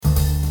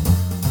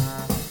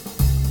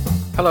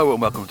Hello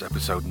and welcome to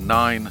episode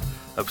 9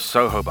 of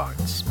Soho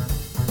Bites.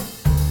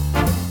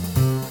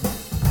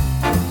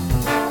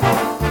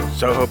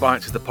 Soho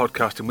Bites is the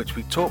podcast in which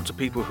we talk to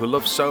people who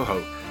love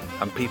Soho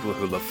and people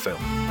who love film.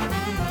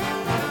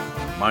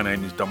 My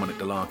name is Dominic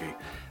DeLargy,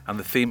 and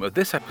the theme of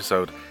this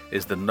episode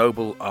is the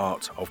noble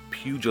art of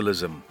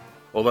pugilism.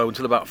 Although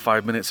until about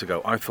 5 minutes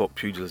ago, I thought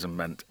pugilism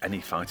meant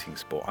any fighting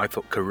sport. I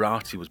thought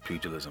karate was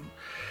pugilism.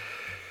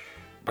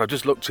 But I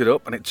just looked it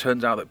up, and it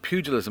turns out that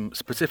pugilism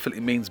specifically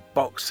means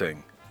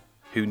boxing.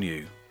 Who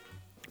knew?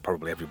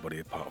 Probably everybody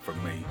apart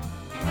from me.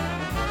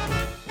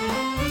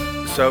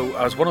 So,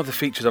 as one of the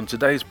features on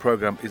today's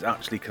programme is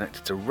actually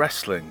connected to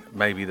wrestling,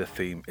 maybe the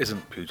theme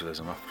isn't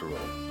pugilism after all.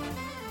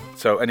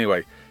 So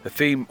anyway, the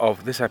theme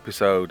of this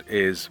episode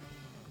is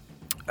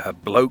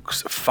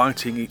blokes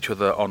fighting each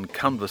other on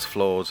canvas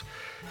floors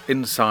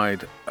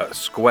inside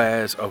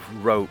squares of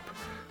rope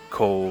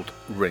called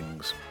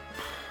rings.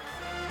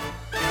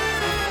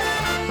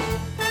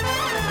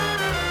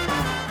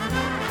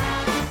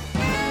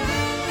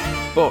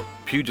 But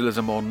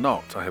pugilism or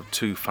not, I have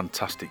two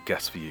fantastic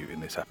guests for you in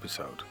this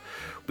episode.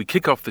 We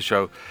kick off the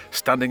show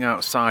standing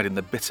outside in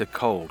the bitter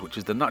cold, which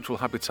is the natural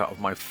habitat of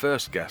my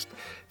first guest,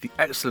 the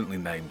excellently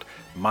named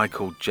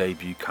Michael J.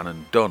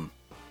 Buchanan Dunn.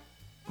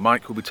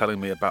 Mike will be telling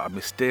me about a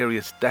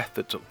mysterious death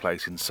that took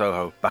place in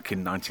Soho back in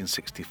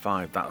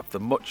 1965, that of the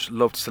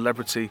much-loved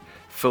celebrity,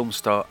 film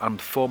star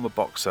and former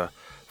boxer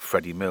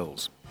Freddie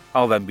Mills.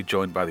 I'll then be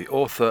joined by the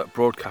author,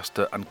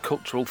 broadcaster and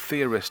cultural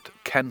theorist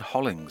Ken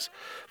Hollings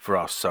for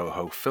our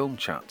Soho film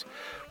chat.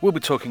 We'll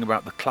be talking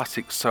about the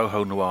classic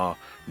Soho noir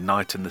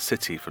Night in the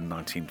City from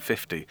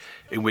 1950,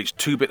 in which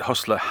two-bit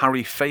hustler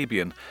Harry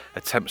Fabian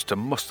attempts to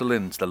muscle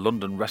into the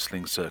London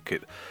wrestling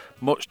circuit,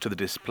 much to the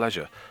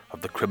displeasure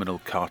of the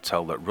criminal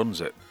cartel that runs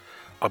it.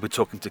 I'll be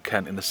talking to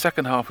Ken in the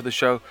second half of the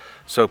show,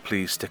 so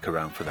please stick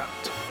around for that.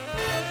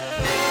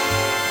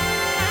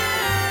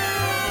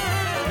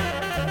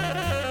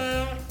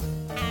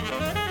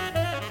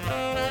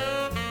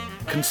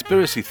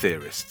 Conspiracy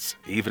theorists,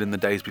 even in the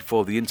days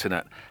before the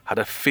internet, had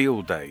a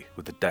field day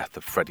with the death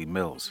of Freddie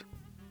Mills.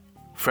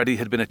 Freddie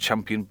had been a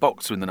champion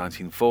boxer in the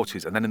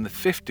 1940s and then in the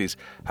 50s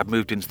had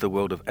moved into the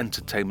world of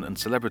entertainment and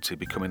celebrity,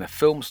 becoming a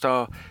film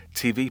star,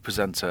 TV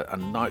presenter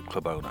and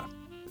nightclub owner.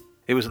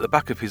 It was at the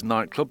back of his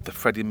nightclub, the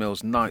Freddie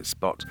Mills Night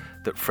Spot,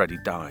 that Freddie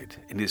died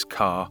in his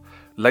car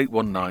late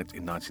one night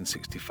in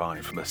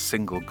 1965 from a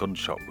single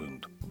gunshot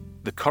wound.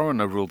 The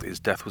coroner ruled his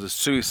death was a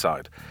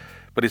suicide,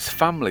 but his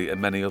family and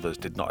many others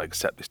did not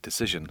accept this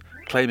decision,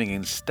 claiming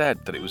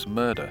instead that it was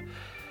murder.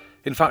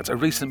 In fact, a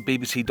recent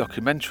BBC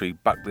documentary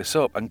backed this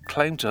up and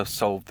claimed to have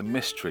solved the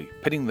mystery,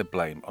 pinning the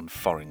blame on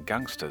foreign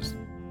gangsters.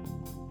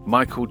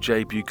 Michael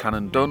J.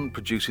 Buchanan Dunn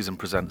produces and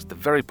presents the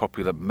very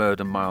popular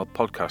Murder Mile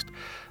podcast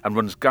and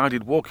runs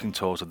guided walking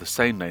tours of the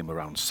same name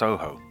around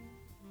Soho.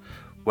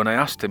 When I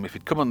asked him if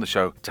he'd come on the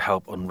show to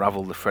help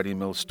unravel the Freddie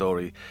Mills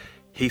story,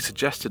 he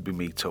suggested we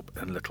meet up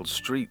in a little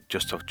street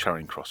just off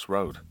Charing Cross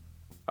Road.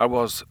 I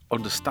was,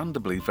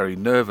 understandably, very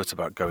nervous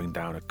about going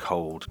down a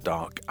cold,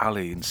 dark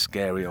alley in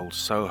scary old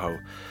Soho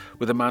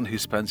with a man who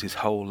spends his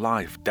whole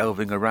life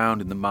delving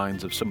around in the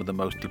minds of some of the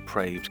most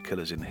depraved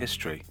killers in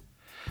history.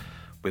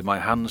 With my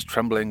hands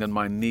trembling and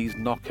my knees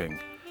knocking,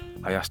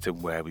 I asked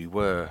him where we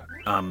were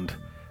and,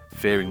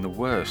 fearing the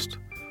worst,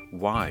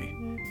 why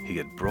he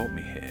had brought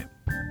me here.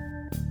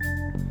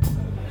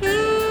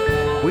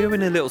 We're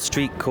in a little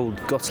street called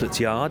Goslet's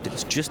Yard.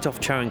 It's just off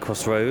Charing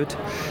Cross Road,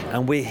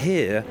 and we're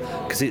here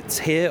because it's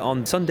here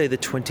on Sunday the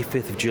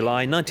 25th of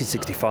July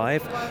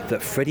 1965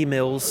 that Freddie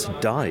Mills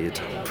died.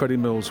 Freddie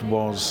Mills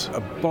was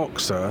a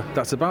boxer.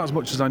 That's about as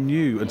much as I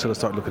knew until I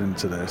started looking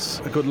into this.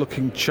 A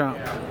good-looking chap.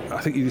 I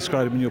think you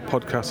described him in your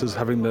podcast as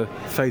having the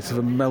face of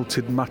a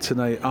melted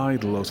matinee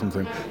idol or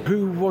something.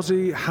 Who was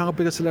he? How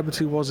big a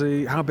celebrity was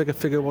he? How big a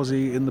figure was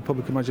he in the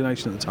public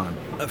imagination at the time?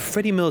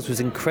 Freddie Mills was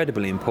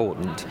incredibly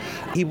important.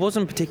 He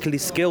wasn't particularly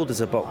skilled as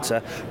a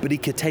boxer, but he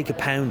could take a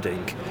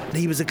pounding.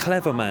 He was a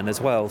clever man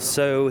as well,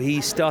 so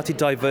he started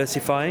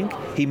diversifying.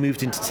 He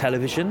moved into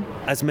television.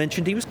 As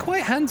mentioned, he was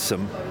quite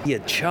handsome. He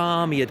had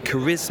charm, he had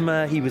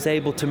charisma, he was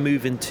able to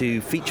move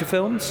into feature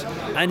films,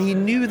 and he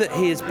knew that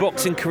his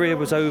boxing career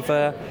was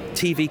over,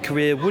 TV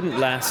career wouldn't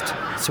last,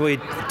 so he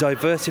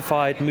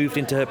diversified, moved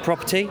into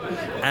property,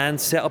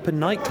 and set up a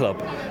nightclub.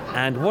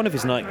 And one of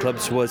his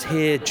nightclubs was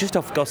here just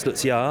off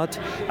Goslet's Yard,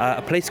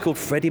 a place called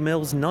Freddie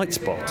Mills Night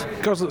Spot.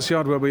 Goslet's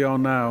Yard, where we are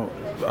now,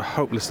 I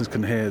hope listeners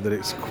can hear that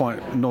it's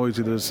quite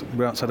noisy.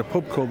 We're outside a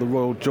pub called the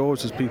Royal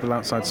George. There's people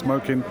outside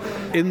smoking.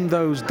 In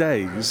those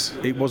days,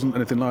 it wasn't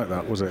anything like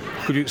that, was it?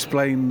 Could you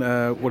explain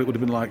what it would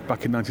have been like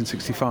back in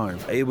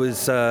 1965? It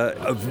was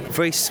a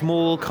very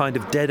small kind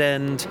of dead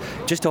end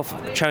just off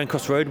Charing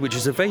Cross Road, which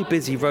is a very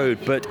busy road,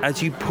 but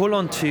as you pull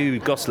onto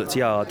Goslet's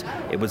Yard,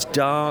 it was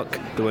dark,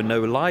 there were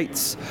no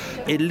lights.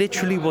 It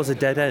literally was a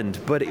dead end,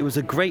 but it was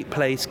a great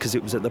place because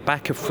it was at the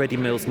back of Freddie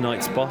Mills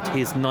Night Spot,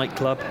 his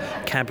nightclub,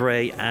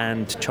 cabaret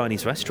and and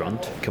Chinese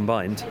restaurant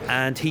combined,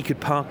 and he could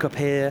park up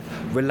here,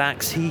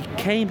 relax. He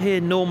came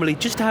here normally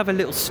just to have a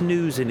little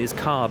snooze in his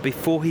car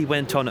before he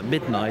went on at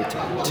midnight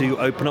to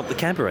open up the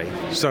cabaret.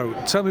 So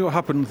tell me what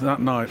happened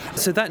that night.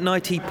 So that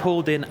night he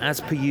pulled in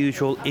as per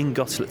usual in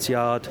Goslet's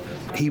Yard.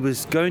 He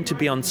was going to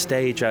be on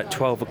stage at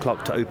 12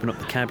 o'clock to open up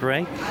the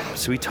cabaret.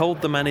 So he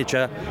told the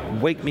manager,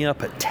 wake me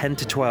up at 10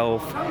 to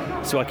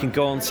 12 so I can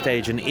go on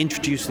stage and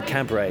introduce the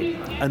cabaret.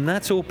 And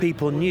that's all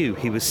people knew.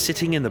 He was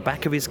sitting in the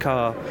back of his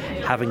car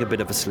having a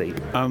bit of a sleep.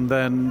 And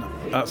then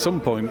at some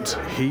point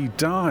he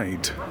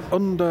died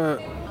under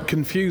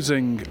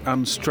confusing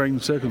and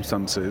strange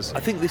circumstances. I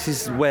think this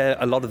is where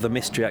a lot of the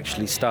mystery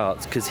actually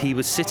starts, because he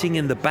was sitting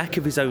in the back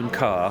of his own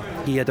car.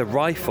 He had a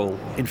rifle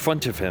in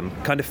front of him,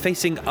 kind of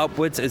facing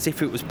upwards as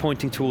if it was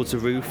pointing towards the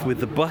roof, with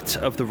the butt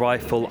of the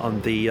rifle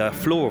on the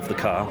floor of the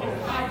car.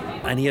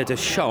 And he had a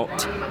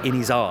shot in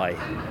his eye.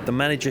 The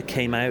manager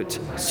came out,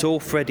 saw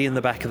Freddie in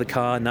the back of the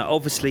car. Now,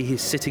 obviously,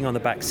 he's sitting on the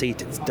back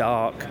seat. It's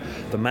dark.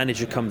 The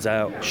manager comes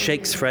out,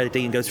 shakes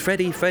Freddie and goes,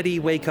 Freddie,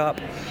 wake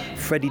up.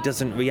 Freddie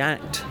doesn't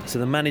react. So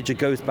the manager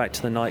goes back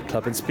to the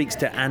nightclub and speaks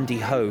to Andy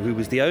Ho, who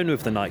was the owner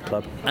of the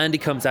nightclub. Andy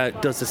comes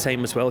out, does the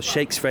same as well,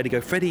 shakes Freddie,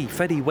 go,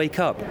 Freddie, wake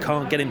up.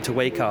 Can't get him to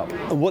wake up.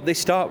 And what they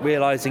start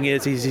realising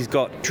is he's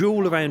got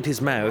drool around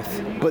his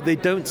mouth, but they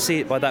don't see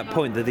it by that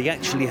point that he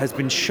actually has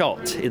been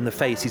shot in the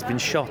face. He's been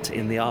shot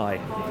in the eye.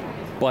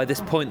 By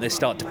this point, they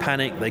start to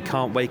panic. They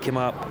can't wake him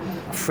up.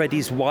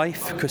 Freddie's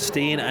wife,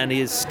 Christine, and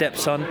his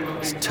stepson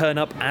turn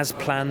up as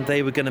planned.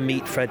 They were going to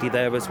meet Freddie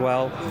there as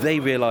well. They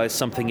realise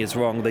something is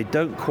wrong. They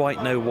don't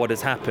quite know what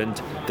has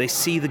happened. They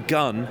see the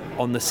gun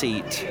on the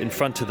seat in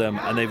front of them,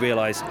 and they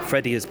realise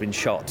Freddie has been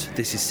shot.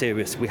 This is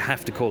serious. We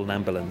have to call an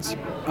ambulance.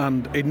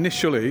 And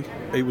initially,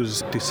 it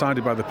was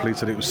decided by the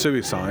police that it was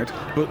suicide,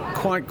 but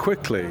quite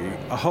quickly,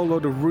 a whole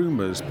load of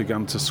rumours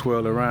began to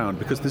swirl around,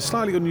 because there's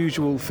slightly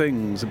unusual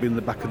things had been in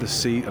the back of the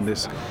seat, and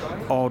this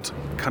odd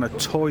kind of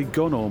toy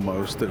gun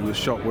almost that he was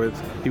shot with.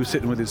 He was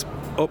sitting with his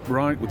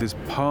upright, with his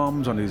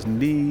palms on his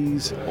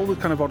knees, all the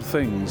kind of odd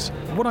things.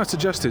 What I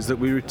suggest is that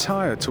we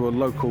retire to a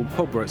local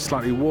pub where it's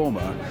slightly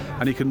warmer,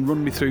 and he can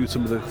run me through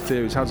some of the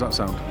theories. How does that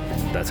sound?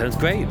 That sounds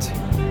great.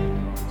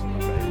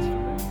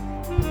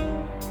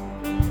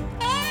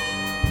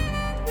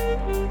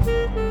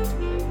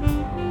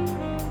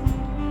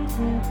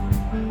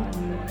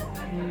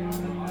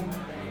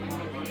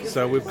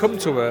 So we've come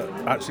to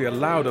actually a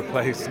louder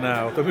place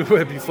now than we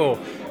were before.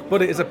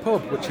 But it is a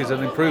pub, which is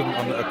an improvement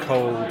on a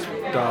cold,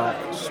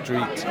 dark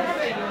street.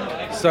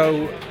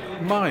 So,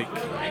 Mike,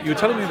 you were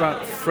telling me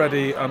about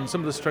Freddie and some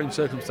of the strange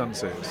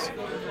circumstances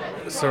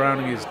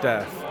surrounding his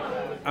death.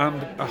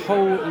 And a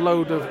whole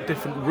load of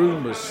different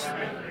rumours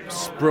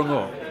sprung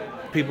up.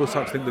 People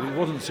start to think that it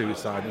wasn't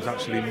suicide, it was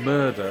actually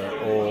murder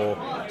or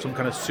some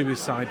kind of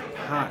suicide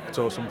pact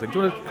or something.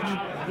 Could you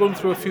run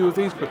through a few of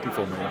these quickly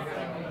for me?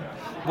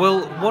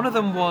 Well, one of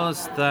them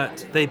was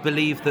that they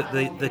believed that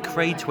the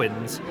Kray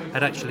twins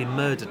had actually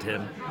murdered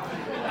him,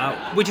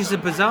 which is a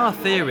bizarre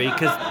theory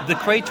because the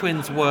Kray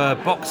twins were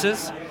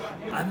boxers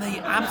and they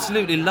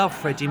absolutely loved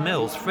Freddie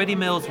Mills. Freddie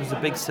Mills was a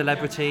big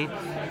celebrity.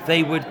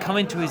 They would come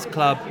into his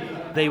club,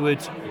 they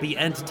would be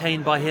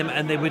entertained by him,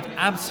 and they would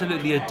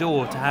absolutely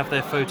adore to have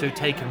their photo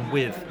taken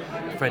with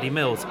Freddie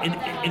Mills.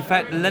 In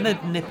fact,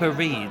 Leonard Nipper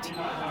Reid,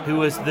 who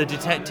was the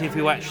detective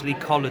who actually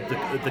collared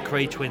the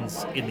Kray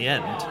twins in the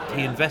end,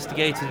 he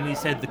investigated and he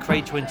said the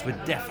Kray twins were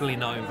definitely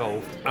not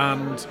involved.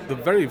 And the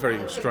very,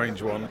 very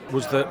strange one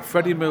was that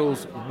Freddie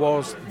Mills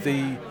was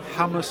the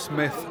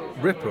Hammersmith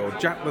Ripper, or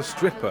Jack the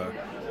Stripper.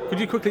 Could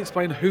you quickly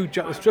explain who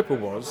Jack the Stripper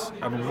was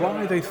and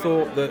why they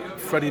thought that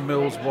Freddie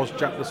Mills was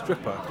Jack the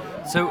Stripper?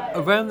 So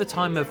around the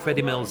time of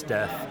Freddie Mills'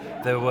 death,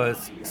 there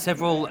was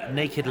several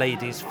naked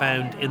ladies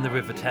found in the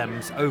River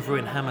Thames over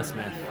in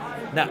Hammersmith.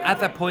 Now, at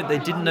that point, they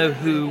didn't know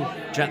who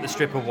Jack the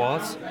Stripper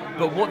was,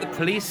 but what the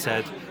police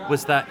said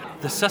was that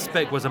the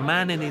suspect was a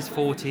man in his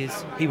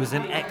 40s, he was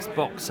an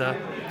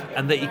ex-boxer,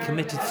 and that he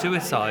committed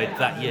suicide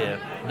that year.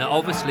 Now,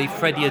 obviously,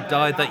 Freddie had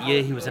died that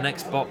year, he was an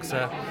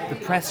ex-boxer. The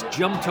press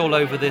jumped all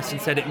over this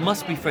and said it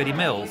must be Freddie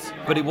Mills,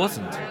 but it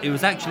wasn't. It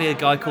was actually a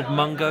guy called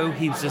Mungo.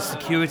 He was a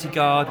security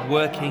guard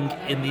working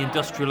in the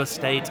industrial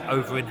estate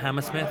over in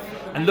Hammersmith.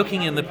 And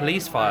looking in the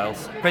police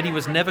files, Freddie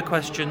was never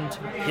questioned,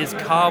 his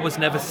car was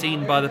never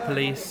seen by the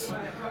police.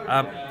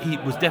 He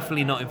was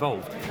definitely not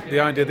involved. The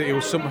idea that he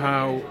was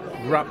somehow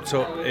wrapped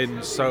up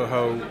in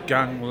Soho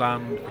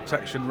gangland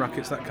protection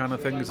rackets, that kind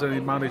of thing, is there any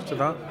manage to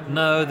that?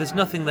 No, there's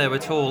nothing there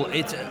at all.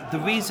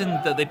 The reason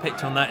that they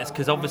picked on that is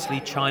because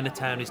obviously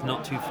Chinatown is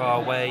not too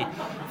far away.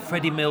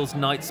 Freddie Mills'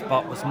 night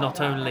spot was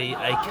not only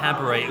a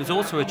cabaret, it was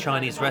also a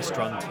Chinese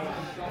restaurant.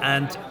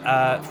 And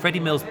Freddie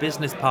Mills'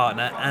 business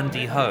partner,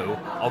 Andy Ho,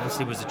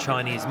 obviously was a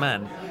Chinese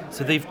man.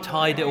 So they've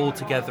tied it all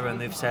together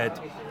and they've said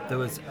there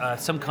was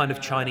some kind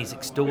of Chinese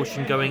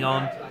extortion going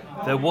on.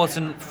 There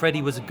wasn't.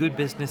 Freddie was a good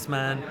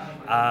businessman.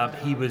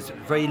 He was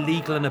very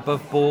legal and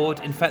above board.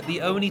 In fact,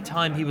 the only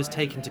time he was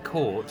taken to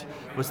court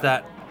was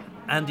that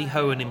Andy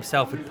Hohen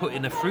himself had put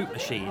in a fruit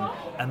machine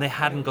and they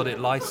hadn't got it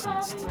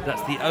licensed.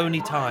 That's the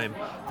only time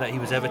that he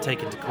was ever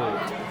taken to court.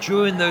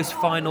 During those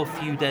final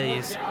few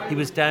days, he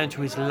was down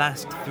to his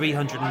last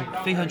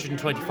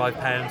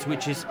 £325,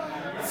 which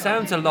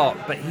sounds a lot,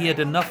 but he had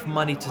enough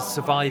money to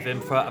survive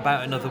him for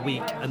about another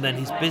week, and then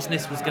his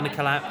business was going to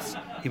collapse.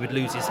 He would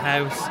lose his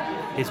house,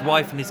 his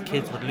wife and his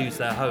kids would lose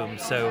their home,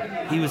 so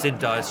he was in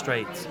dire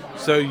straits.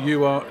 So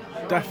you are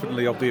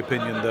definitely of the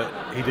opinion that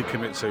he did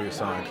commit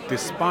suicide,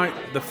 despite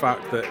the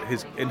fact that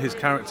in his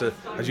character,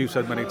 as you've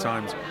said many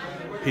times,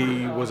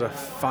 he was a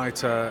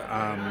fighter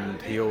and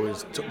he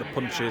always took the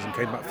punches and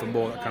came back for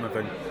more, that kind of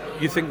thing.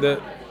 You think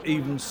that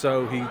even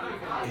so he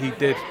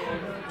did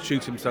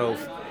shoot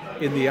himself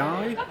in the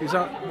eye? Is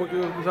that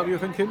what you're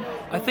thinking?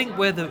 I think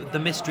where the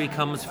mystery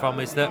comes from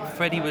is that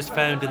Freddie was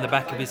found in the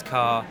back of his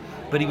car,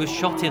 but he was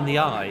shot in the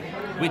eye,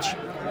 which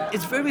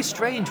is very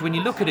strange. When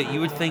you look at it,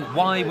 you would think,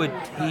 why would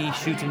he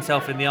shoot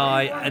himself in the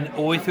eye?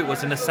 Or if it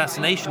was an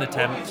assassination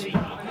attempt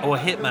or a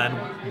hitman,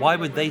 why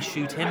would they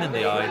shoot him in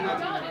the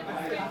eye?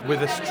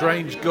 With a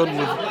strange gun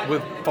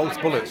with false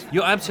bullets.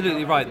 You're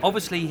absolutely right.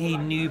 Obviously, he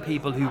knew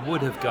people who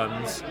would have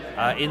guns.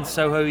 In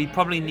Soho, he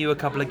probably knew a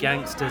couple of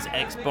gangsters,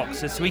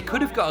 ex-boxers, so he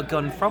could have got a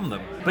gun from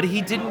them. But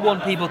he didn't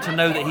want people to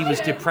know that he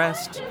was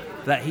depressed,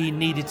 that he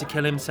needed to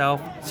kill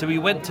himself. So he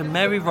went to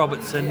Mary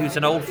Robertson, who's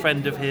an old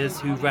friend of his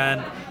who ran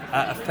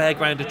a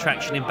fairground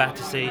attraction in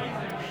Battersea.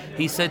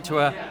 He said to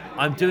her,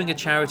 I'm doing a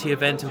charity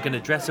event, I'm going to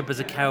dress up as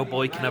a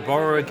cowboy, can I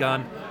borrow a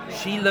gun?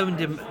 She loaned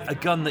him a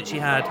gun that she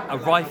had, a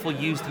rifle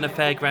used in a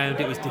fairground,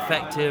 it was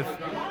defective.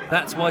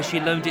 That's why she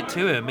loaned it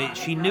to him.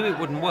 She knew it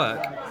wouldn't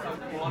work.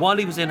 While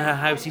he was in her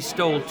house, he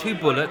stole 2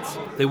 bullets.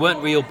 They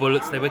weren't real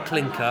bullets, they were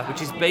clinker,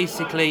 which is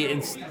basically,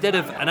 instead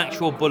of an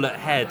actual bullet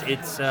head,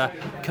 it's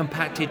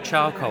compacted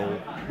charcoal,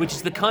 which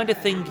is the kind of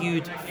thing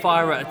you'd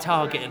fire at a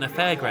target in a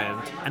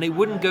fairground, and it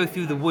wouldn't go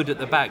through the wood at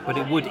the back, but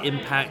it would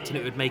impact and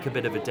it would make a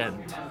bit of a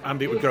dent.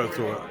 And it would go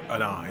through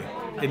an eye,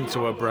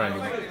 into a brain.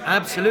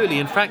 Absolutely.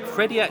 In fact,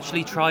 Freddie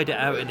actually tried it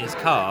out in his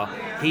car.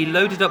 He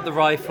loaded up the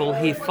rifle,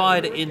 he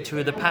fired it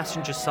into the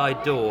passenger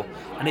side door,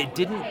 and it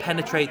didn't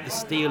penetrate the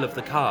steel of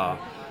the car,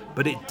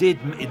 but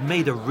it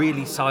made a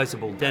really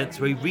sizable dent.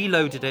 So he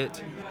reloaded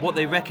it. What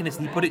they reckon is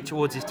he put it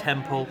towards his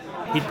temple.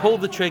 He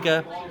pulled the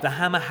trigger, the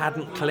hammer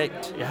hadn't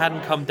clicked, it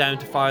hadn't come down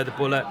to fire the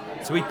bullet,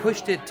 so he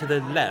pushed it to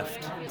the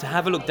left to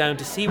have a look down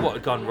to see what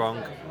had gone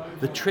wrong.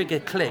 The trigger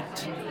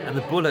clicked, and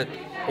the bullet,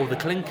 or the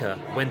clinker,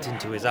 went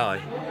into his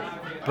eye.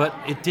 But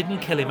it didn't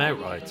kill him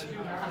outright.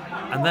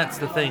 And that's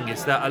the thing,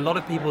 is that a lot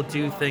of people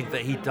do think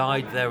that he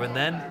died there and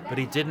then, but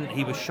he didn't.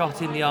 He was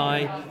shot in the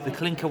eye, the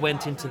clinker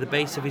went into the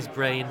base of his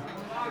brain,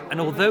 and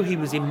although he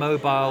was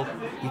immobile,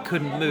 he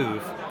couldn't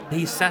move.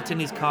 He sat in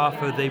his car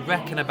for, they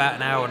reckon, about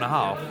an hour and a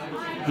half.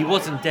 He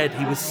wasn't dead,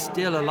 he was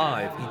still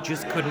alive. He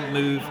just couldn't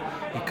move,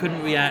 he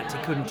couldn't react,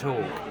 he couldn't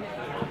talk.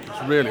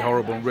 It's really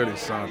horrible and really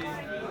sad.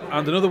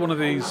 And another one of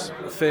these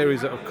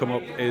theories that have come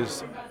up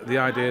is the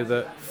idea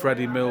that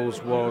Freddie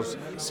Mills was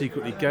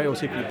secretly gay or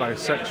secretly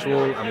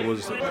bisexual and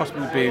was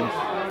possibly being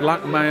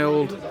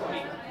blackmailed.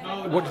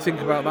 What do you think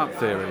about that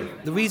theory?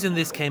 The reason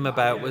this came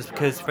about was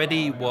because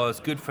Freddie was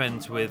good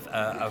friends with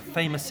a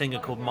famous singer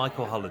called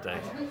Michael Holliday.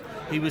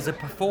 He was a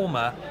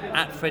performer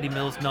at Freddie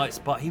Mills' night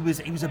spot. He was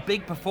a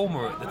big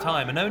performer at the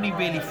time, and only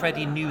really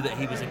Freddie knew that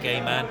he was a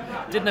gay man.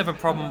 Didn't have a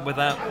problem with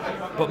that.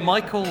 But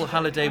Michael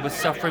Holliday was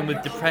suffering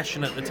with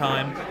depression at the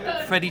time.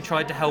 Freddie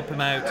tried to help him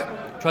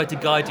out, tried to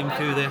guide him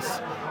through this.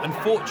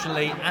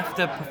 Unfortunately,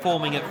 after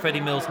performing at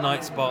Freddie Mills'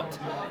 night spot,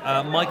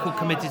 Michael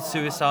committed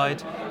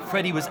suicide.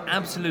 Freddie was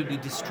absolutely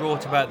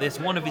distraught about this.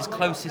 One of his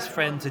closest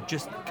friends had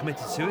just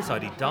committed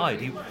suicide. He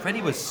died.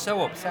 Freddie was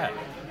so upset.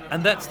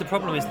 And that's the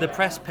problem, is the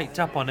press picked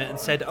up on it and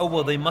said, oh,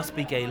 well, they must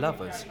be gay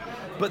lovers.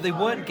 But they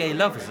weren't gay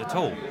lovers at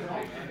all.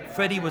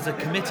 Freddie was a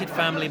committed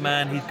family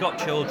man. He'd got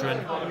children.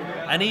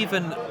 And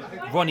even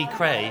Ronnie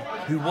Kray,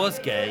 who was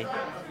gay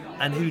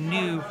and who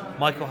knew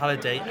Michael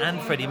Holliday and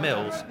Freddie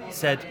Mills,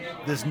 said,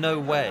 there's no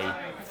way.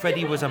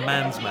 Freddie was a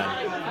man's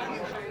man.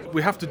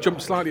 We have to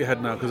jump slightly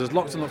ahead now because there's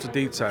lots and lots of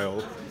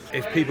detail.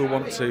 If people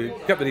want to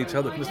get the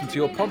detail, they can listen to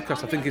your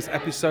podcast. I think it's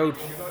episode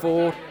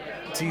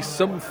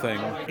 40-something.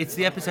 It's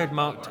the episode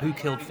marked Who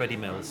Killed Freddie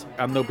Mills?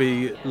 And there'll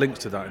be links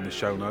to that in the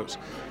show notes.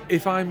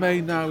 If I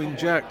may now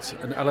inject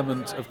an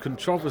element of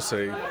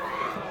controversy,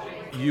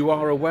 you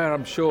are aware,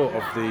 I'm sure,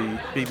 of the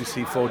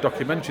BBC 4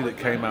 documentary that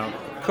came out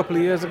a couple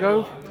of years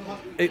ago.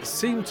 It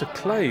seemed to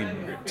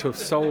claim to have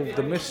solved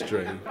the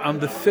mystery,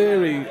 and the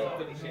theory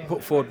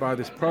put forward by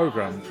this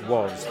programme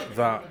was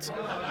that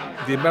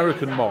the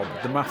American mob,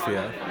 the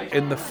mafia,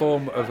 in the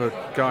form of a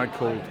guy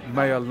called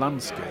Meyer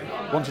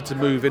Lansky, wanted to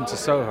move into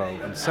Soho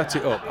and set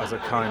it up as a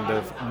kind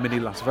of mini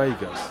Las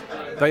Vegas.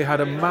 They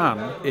had a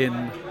man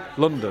in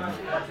London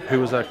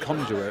who was their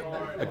conduit,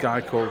 a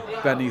guy called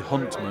Benny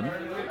Huntman,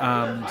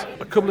 and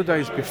a couple of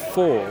days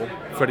before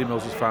Freddie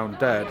Mills was found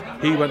dead,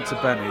 he went to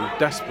Benny,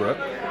 desperate,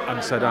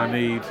 and said, I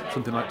need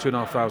something like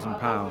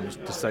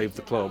 £2,500 to save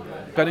the club.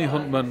 Benny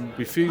Huntman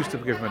refused to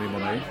give him any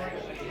money,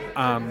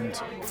 and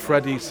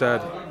Freddie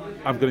said,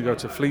 I'm going to go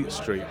to Fleet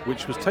Street,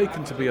 which was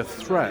taken to be a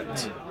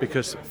threat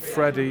because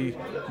Freddie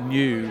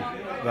knew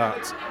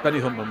that Benny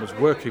Huntman was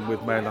working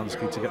with Meyer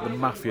Lansky to get the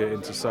mafia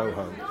into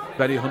Soho.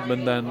 Benny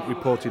Huntman then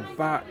reported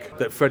back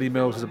that Freddie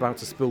Mills was about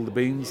to spill the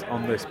beans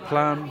on this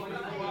plan.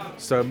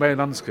 So Meyer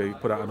Lansky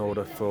put out an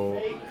order for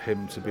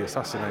him to be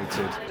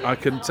assassinated. I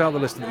can tell the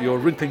listener that you're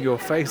wrinkling your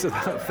face at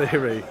that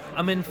theory.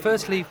 I mean,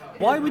 firstly,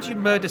 why would you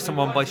murder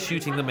someone by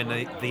shooting them in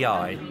the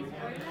eye?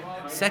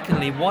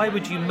 Secondly, why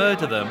would you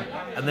murder them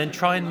and then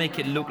try and make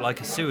it look like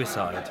a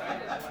suicide?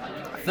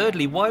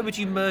 Thirdly, why would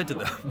you murder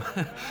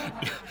them?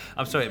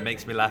 I'm sorry, it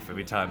makes me laugh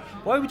every time.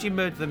 Why would you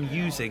murder them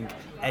using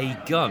a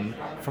gun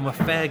from a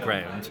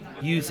fairground,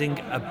 using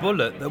a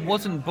bullet that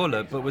wasn't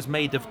bullet but was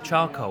made of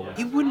charcoal?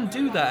 You wouldn't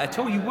do that at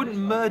all. You wouldn't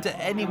murder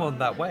anyone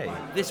that way.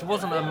 This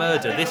wasn't a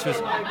murder. This was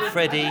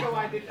Freddie,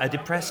 a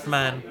depressed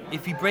man.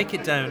 If you break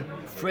it down,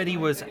 Freddie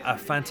was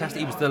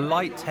he was the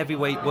light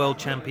heavyweight world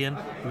champion.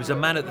 He was a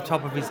man at the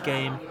top of his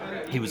game.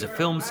 He was a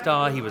film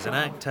star, he was an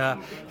actor,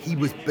 he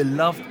was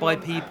beloved by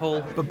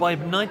people. But by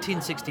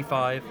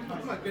 1965,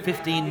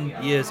 15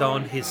 years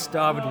on, his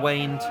star had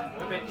waned.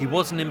 He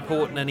wasn't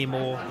important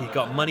anymore. He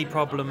got money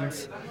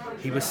problems.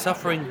 He was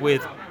suffering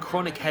with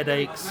chronic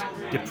headaches,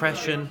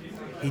 depression.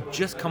 He'd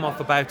just come off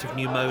a bout of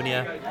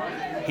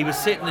pneumonia. He was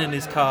sitting in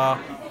his car.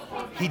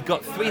 He'd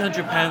got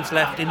 £300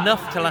 left,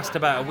 enough to last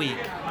about a week.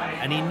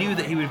 And he knew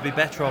that he would be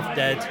better off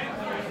dead.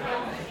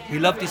 He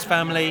loved his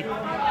family,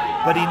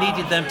 but he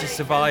needed them to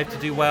survive, to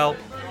do well.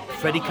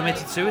 Freddie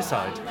committed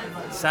suicide.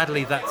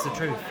 Sadly, that's the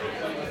truth.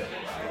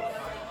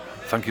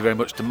 Thank you very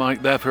much to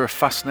Mike there for a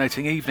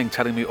fascinating evening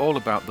telling me all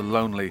about the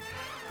lonely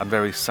and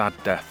very sad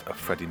death of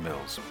Freddie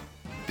Mills.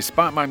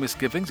 Despite my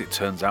misgivings, it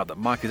turns out that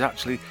Mike is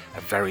actually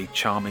a very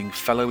charming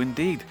fellow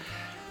indeed,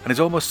 and is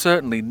almost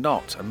certainly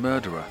not a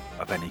murderer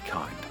of any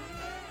kind.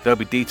 There'll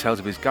be details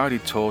of his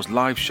guided tours,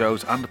 live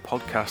shows and a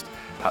podcast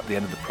at the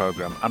end of the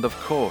programme, and of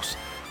course,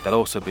 they'll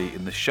also be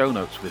in the show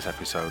notes for this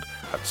episode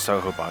at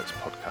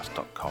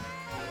sohobitespodcast.com.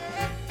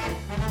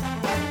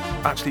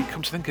 Actually,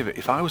 come to think of it,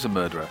 if I was a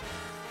murderer,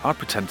 I'd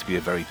pretend to be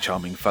a very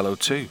charming fellow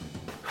too.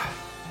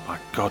 My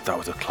God, that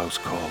was a close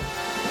call.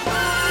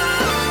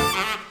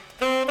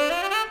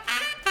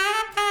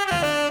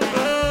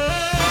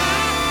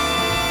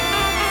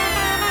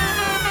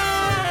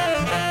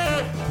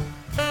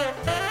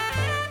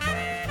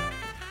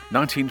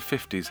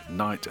 "1950s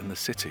Night in the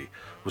City"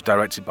 was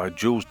directed by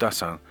Jules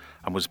Dassin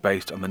and was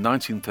based on the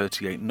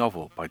 1938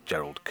 novel by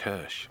Gerald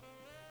Kirsch.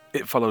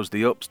 It follows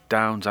the ups,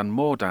 downs and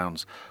more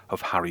downs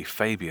of Harry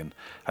Fabian,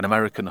 an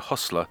American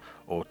hustler,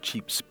 or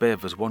cheap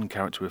spiv as one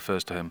character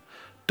refers to him,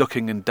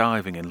 ducking and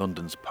diving in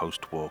London's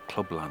post-war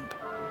clubland.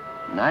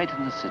 Night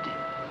in the city.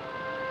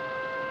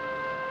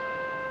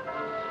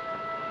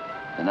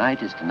 The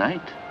night is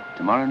tonight,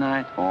 tomorrow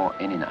night, or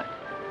any night.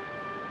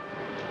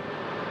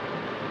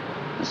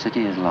 The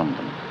city is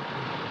London.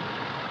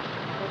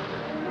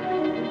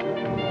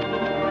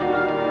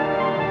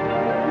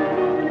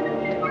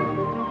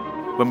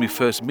 When we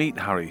first meet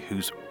Harry,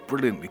 who's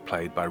brilliantly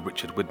played by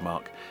Richard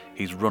Widmark,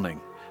 he's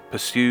running,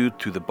 pursued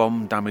through the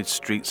bomb-damaged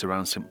streets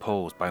around St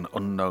Paul's by an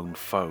unknown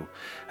foe,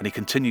 and he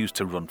continues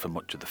to run for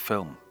much of the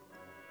film.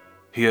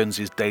 He earns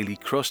his daily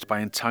crust by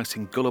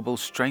enticing gullible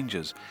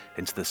strangers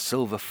into the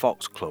Silver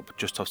Fox Club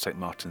just off St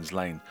Martin's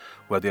Lane,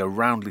 where they are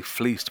roundly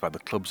fleeced by the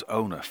club's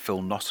owner,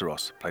 Phil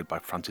Noceros, played by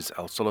Francis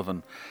L.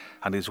 Sullivan,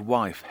 and his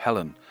wife,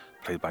 Helen,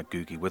 played by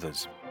Googie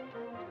Withers.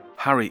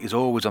 Harry is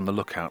always on the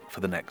lookout for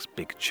the next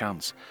big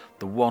chance,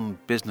 the one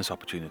business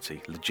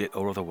opportunity, legit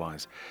or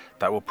otherwise,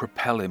 that will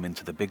propel him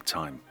into the big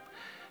time.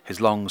 His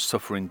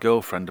long-suffering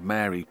girlfriend,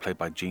 Mary, played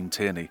by Jean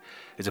Tierney,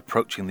 is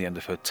approaching the end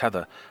of her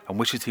tether and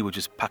wishes he would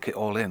just pack it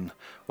all in,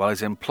 while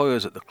his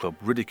employers at the club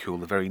ridicule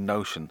the very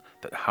notion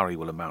that Harry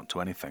will amount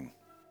to anything.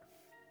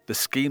 The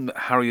scheme that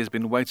Harry has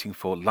been waiting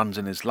for lands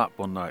in his lap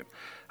one night,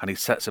 and he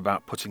sets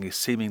about putting his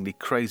seemingly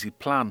crazy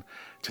plan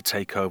to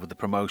take over the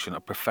promotion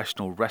of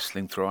professional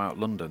wrestling throughout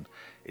London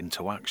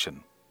into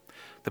action.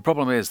 The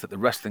problem is that the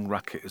wrestling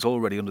racket is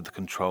already under the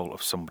control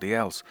of somebody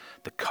else,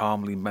 the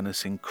calmly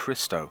menacing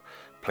Christo,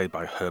 played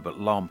by Herbert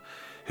Lom,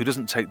 who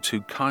doesn't take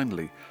too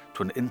kindly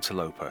to an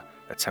interloper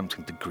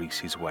attempting to grease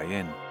his way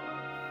in.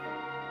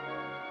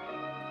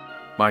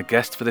 My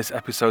guest for this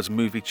episode's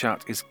movie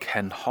chat is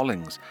Ken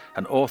Hollings,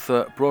 an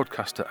author,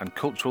 broadcaster and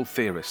cultural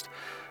theorist,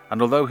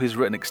 and although he's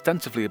written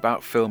extensively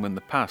about film in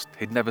the past,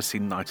 he'd never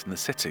seen Night in the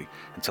City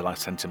until I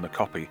sent him a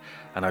copy,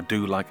 and I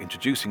do like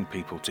introducing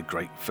people to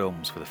great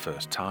films for the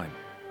first time.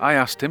 I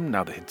asked him,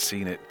 now that he'd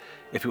seen it,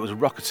 if it was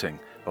rocketing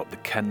up the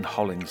Ken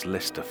Hollings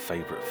list of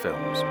favourite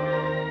films.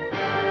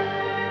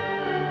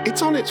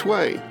 It's on its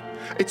way.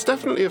 It's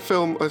definitely a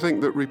film, I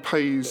think, that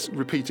repays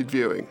repeated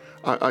viewing.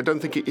 I don't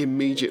think it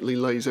immediately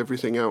lays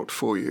everything out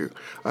for you,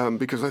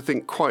 because I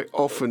think quite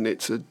often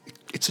it's a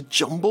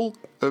jumble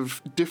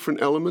of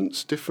different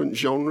elements, different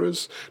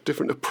genres,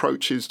 different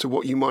approaches to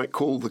what you might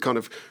call the kind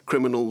of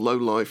criminal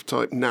low-life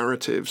type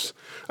narratives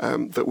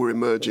that were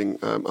emerging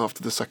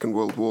after the Second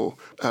World War,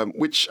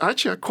 which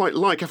actually I quite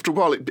like. After a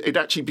while, it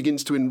actually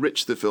begins to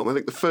enrich the film. I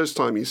think the first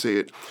time you see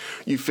it,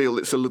 you feel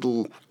it's a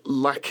little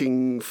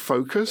lacking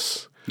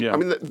focus. Yeah. I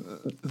mean,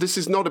 this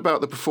is not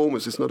about the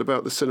performance, it's not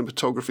about the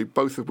cinematography,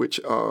 both of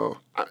which are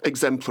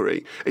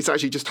exemplary. It's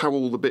actually just how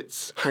all the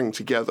bits hang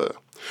together.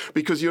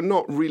 Because you're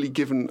not really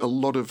given a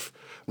lot of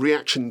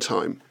reaction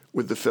time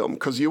with the film,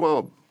 because you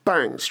are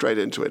bang straight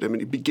into it. I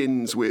mean, it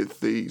begins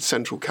with the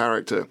central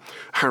character,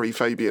 Harry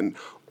Fabian,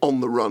 on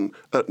the run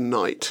at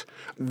night,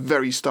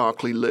 very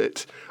starkly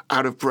lit,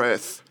 out of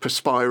breath,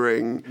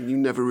 perspiring. You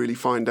never really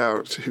find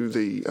out who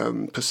the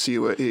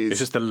pursuer is. It's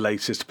just the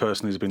latest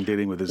person who's been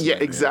dealing with this. Yeah,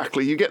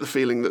 exactly. You get the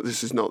feeling that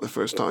this is not the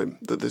first time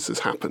that this has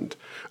happened.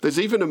 There's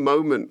even a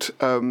moment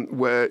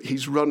where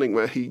he's running,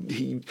 where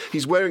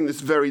he's wearing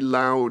this very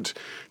loud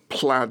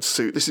plaid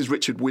suit. This is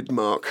Richard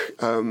Widmark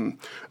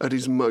at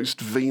his most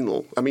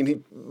venal. I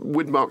mean,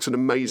 Widmark's an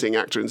amazing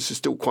actor, and this is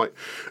still quite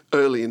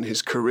early in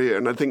his career,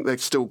 and I think they're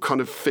still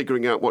kind of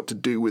figuring out what to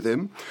do with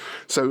him.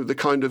 So the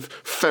kind of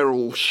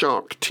feral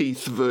shark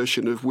teeth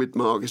version of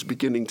Widmark is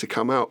beginning to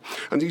come out,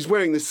 and he's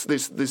wearing this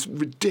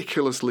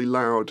ridiculously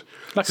loud,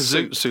 like a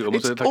zoot suit,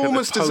 almost. It's like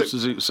almost a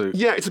zoot suit.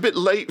 Yeah, it's a bit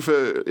late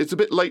for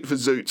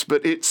Zoots,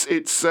 but it's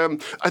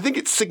I think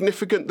it's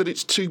significant that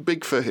it's too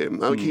big for him.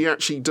 Like he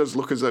actually does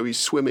look as though he's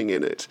swimming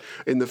in it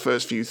in the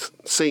first few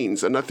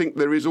scenes, and I think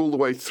there is all the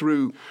way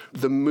through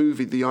the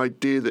movie the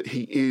idea that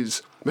he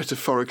is,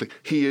 metaphorically,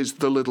 he is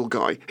the little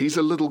guy. He's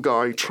a little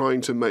guy trying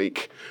to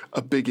make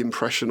a big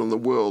impression on the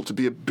world, to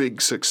be a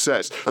big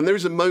success. And there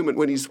is a moment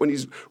when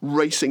he's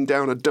racing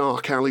down a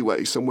dark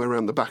alleyway somewhere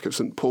around the back of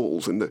St.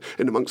 Paul's in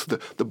amongst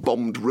the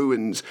bombed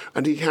ruins,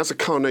 and he has a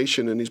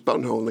carnation in his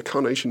buttonhole, and the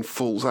carnation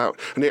falls out,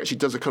 and he actually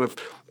does a kind of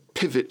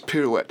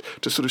pirouette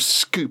to sort of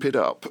scoop it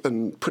up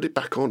and put it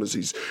back on as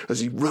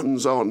he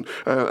runs on,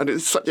 and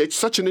it's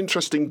such an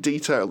interesting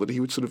detail that he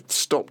would sort of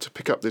stop to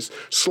pick up this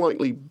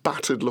slightly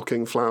battered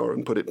looking flower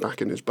and put it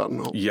back in his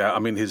buttonhole. Yeah, I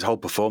mean, his whole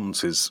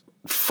performance is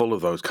full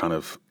of those kind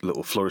of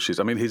little flourishes.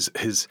 I mean, his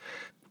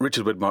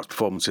Richard Widmark's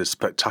performance is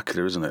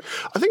spectacular, isn't it?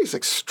 I think it's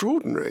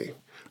extraordinary.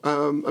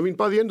 I mean,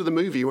 by the end of the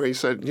movie, where he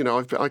said, you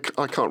know, I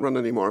can't run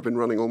anymore, I've been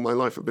running all my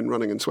life, I've been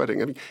running and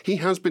sweating. I mean, he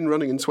has been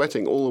running and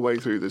sweating all the way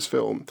through this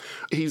film.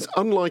 He's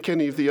unlike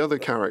any of the other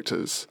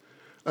characters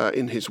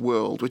in his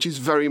world, which is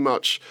very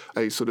much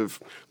a sort of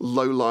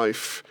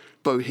low-life,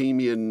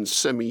 bohemian,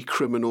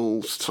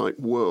 semi-criminal type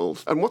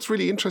world. And what's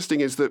really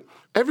interesting is that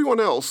everyone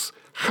else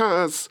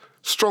has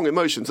strong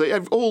emotions.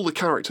 All the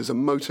characters are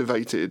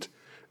motivated,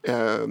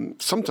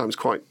 sometimes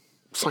quite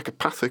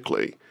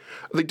psychopathically.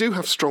 They do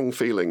have strong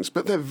feelings,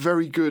 but they're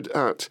very good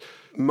at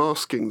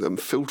masking them,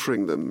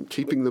 filtering them,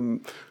 keeping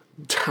them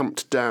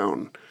tamped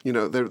down. You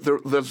know,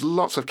 there's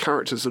lots of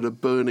characters that are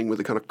burning with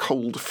a kind of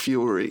cold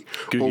fury.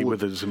 Googie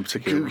Withers in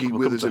particular. Googie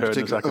Withers in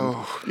particular.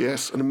 Oh,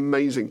 yes, an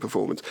amazing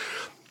performance.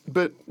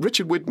 But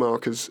Richard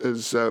Widmark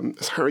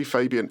as Harry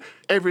Fabian,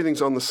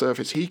 everything's on the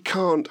surface. He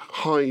can't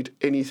hide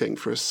anything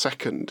for a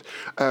second.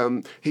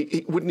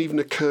 It wouldn't even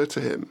occur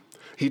to him.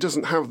 He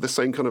doesn't have the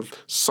same kind of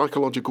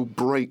psychological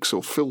breaks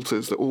or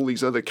filters that all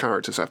these other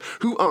characters have,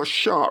 who are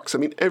sharks. I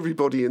mean,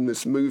 everybody in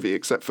this movie,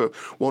 except for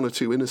one or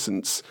two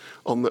innocents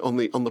on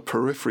the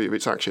periphery of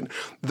its action,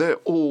 they're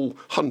all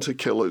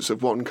hunter-killers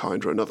of one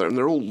kind or another, and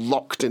they're all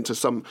locked into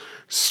some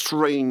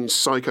strange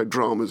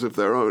psychodramas of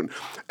their own.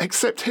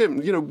 Except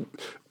him, you know,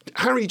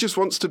 Harry just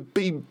wants to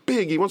be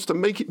big. He wants to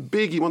make it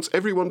big. He wants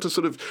everyone to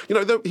sort of, you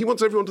know, he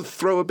wants everyone to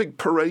throw a big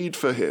parade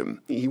for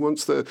him. He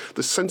wants the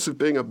sense of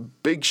being a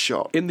big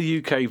shot. In the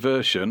UK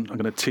version, I'm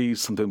going to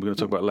tease something we're going to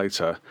talk about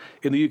later.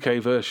 In the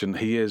UK version,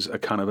 he is a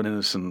kind of an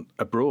innocent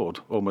abroad,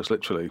 almost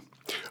literally.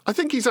 I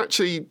think he's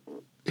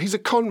a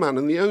con man,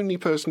 and the only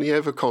person he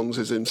ever cons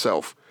is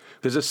himself.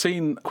 There's a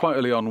scene quite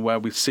early on where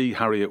we see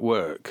Harry at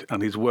work,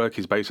 and his work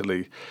is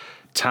basically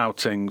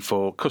touting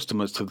for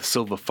customers to the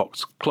Silver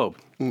Fox Club.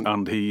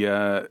 And he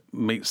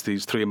meets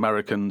these three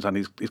Americans, and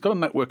he's got a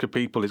network of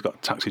people. He's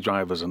got taxi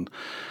drivers and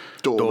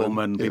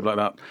doormen, people like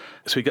that.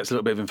 So he gets a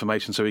little bit of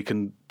information so he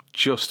can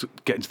just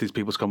get into these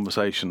people's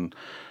conversation.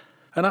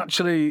 And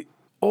actually,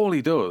 all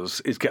he does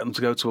is get them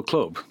to go to a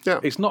club. Yeah.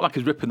 It's not like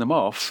he's ripping them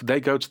off. They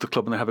go to the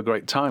club and they have a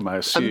great time, I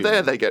assume. And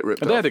there they get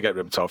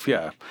ripped off.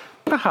 Yeah.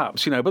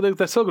 Perhaps, you know, but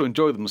they're still going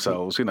to enjoy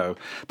themselves, you know.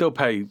 They'll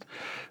pay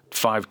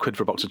 £5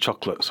 for a box of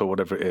chocolates or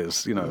whatever it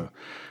is, you know.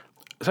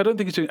 So I don't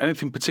think he's doing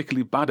anything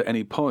particularly bad at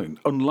any point,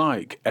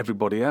 unlike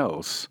everybody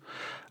else.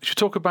 Should we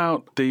talk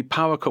about the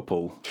power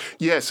couple?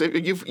 Yes,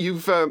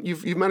 you've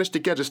managed to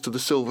get us to the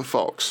Silver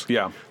Fox.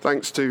 Yeah.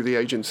 Thanks to the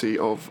agency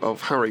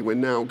of Harry, we're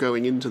now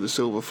going into the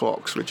Silver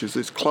Fox, which is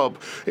this club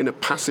in a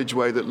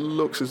passageway that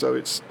looks as though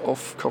it's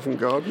off Covent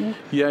Garden.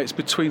 Yeah, it's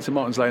between St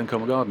Martin's Lane and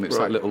Covent Garden. It's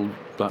right.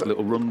 that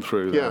little run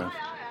through there.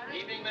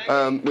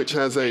 Yeah. Which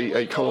has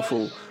a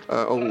colourful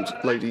old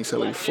lady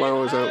selling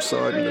flowers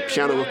outside and a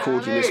piano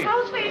accordionist.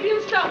 How's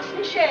Fabian stocks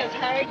and shares,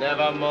 Harry? Mike.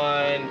 Never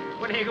mind.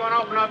 When are you going to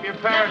open up your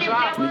parasol?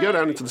 And you go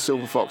down into the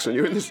Silver Fox and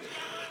you're in this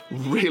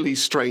really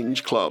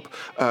strange club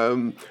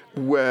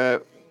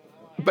where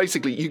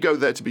basically you go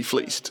there to be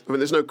fleeced. I mean,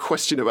 there's no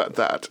question about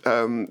that.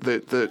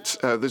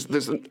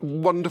 There's a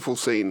wonderful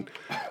scene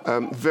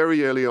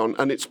very early on,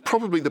 and it's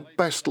probably the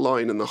best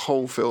line in the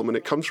whole film, and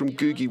it comes from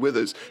Googie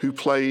Withers, who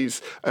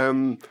plays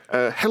Helen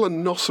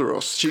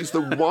Noceros. She's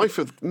the wife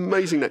of,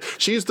 amazing name,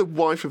 she is the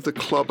wife of the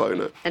club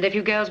owner. And if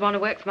you girls want to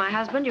work for my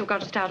husband, you've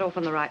got to start off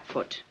on the right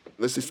foot.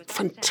 There's this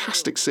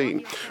fantastic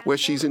scene where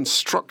she's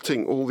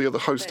instructing all the other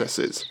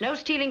hostesses. No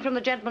stealing from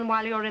the gentleman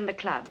while you're in the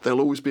club. There'll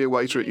always be a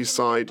waiter at your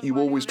side. You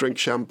always drink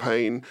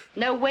champagne.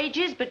 No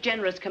wages, but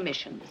generous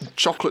commissions.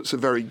 Chocolates are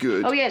very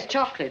good. Oh, yes,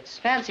 chocolates.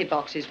 Fancy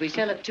boxes. We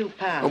sell at £2.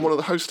 And one of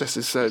the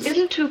hostesses says,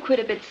 Isn't £2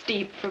 a bit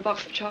steep for a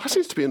box of that chocolates?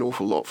 seems to be an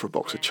awful lot for a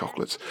box of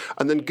chocolates.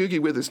 And then Googie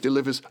Withers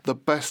delivers the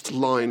best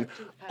line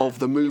of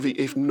the movie,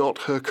 if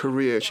not her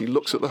career. She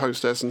looks at the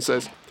hostess and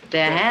says,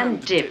 They're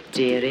hand-dipped,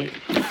 dearie.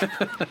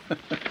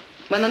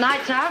 When the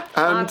night's out,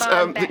 and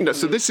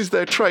so this is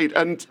their trade.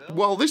 And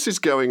while this is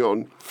going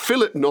on,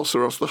 Philip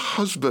Noceros, the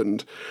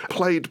husband,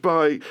 played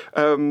by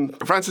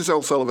Francis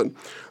L. Sullivan,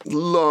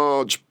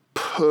 large,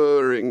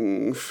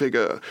 purring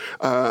figure,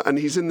 and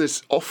he's in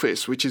this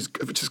office which has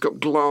got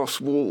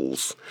glass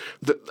walls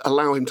that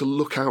allow him to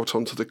look out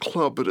onto the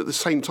club, but at the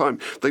same time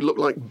they look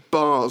like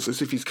bars, as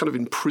if he's kind of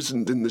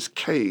imprisoned in this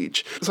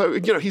cage. So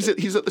he's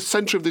at the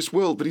centre of this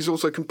world, but he's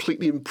also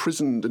completely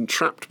imprisoned and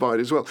trapped by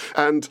it as well.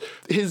 And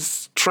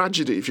his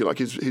tragedy, if you like,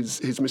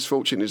 his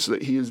misfortune is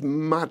that he is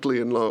madly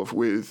in love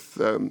with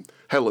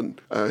Helen,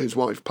 his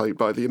wife, played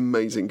by the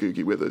amazing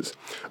Googie Withers,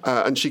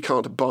 and she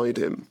can't abide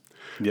him.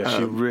 Yeah,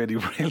 she really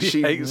hates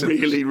him.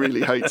 She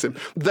really hates him.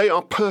 They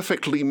are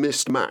perfectly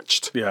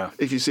mismatched,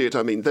 if you see it.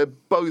 I mean, they're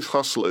both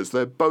hustlers.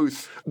 They're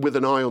both with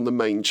an eye on the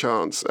main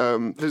chance.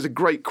 There's a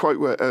great quote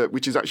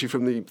which is actually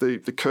from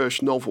the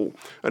Kirsch novel,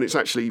 and it's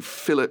actually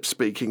Philip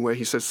speaking, where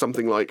he says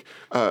something like,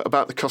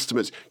 about the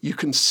customers, you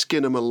can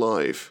skin them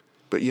alive,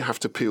 but you have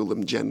to peel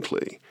them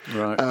gently.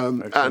 Right.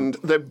 And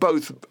they're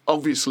both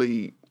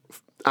obviously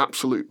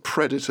absolute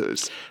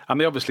predators. And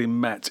they obviously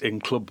met in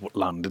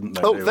clubland, didn't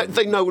they? Oh,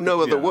 they know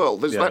no other world.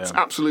 That's yeah.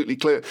 absolutely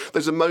clear.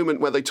 There's a moment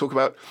where they talk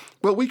about,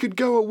 well, we could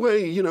go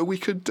away, we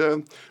could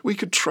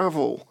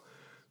travel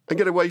and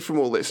get away from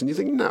all this. And you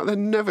think, no, they're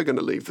never going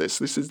to leave this.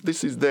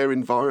 This is their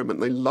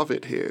environment. They love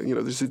it here.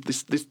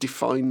 This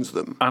defines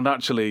them. And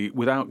actually,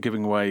 without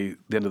giving away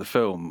the end of the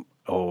film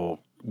or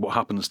what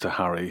happens to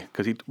Harry,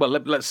 because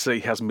let's say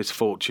he has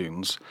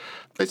misfortunes.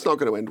 It's not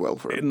going to end well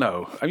for him.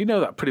 No, and you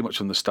know that pretty much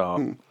from the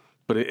start.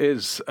 But it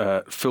is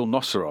Phil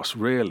Noceros,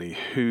 really,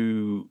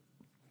 who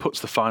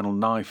puts the final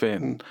knife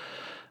in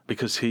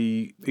because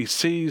he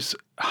sees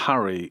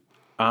Harry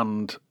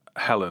and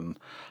Helen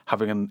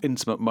having an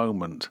intimate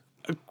moment,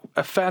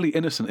 a fairly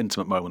innocent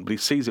intimate moment, but he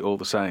sees it all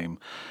the same.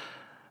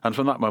 And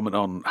from that moment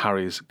on,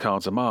 Harry's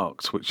cards are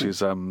marked, which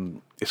is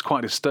it's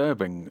quite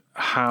disturbing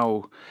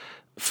how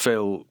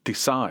Phil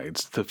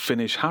decides to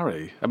finish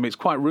Harry. I mean, it's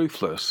quite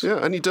ruthless.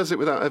 Yeah, and he does it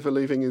without ever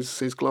leaving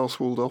his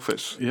glass-walled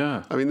office.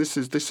 Yeah. I mean, this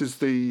I guess is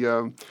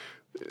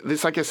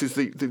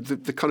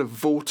the kind of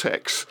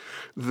vortex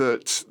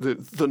that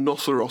the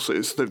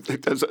Noceroses,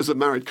 as a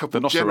married couple,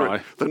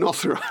 the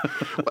Noceri.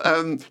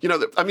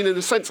 I mean, in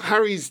a sense,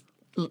 Harry's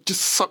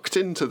just sucked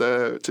into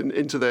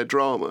their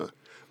drama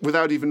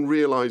without even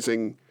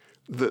realising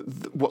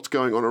what's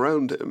going on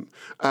around him.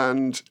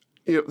 And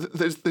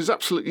there's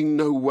absolutely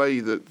no way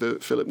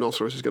that Philip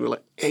Noceros is going to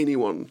let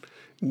anyone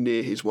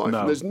near his wife.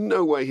 No. And there's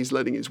no way he's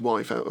letting his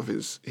wife out of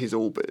his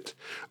orbit.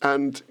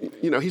 And,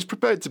 he's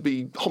prepared to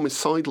be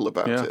homicidal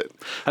about it.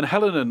 And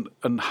Helen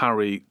and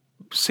Harry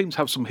seem to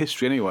have some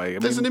history anyway.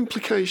 There's an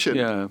implication.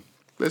 Yeah.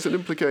 There's an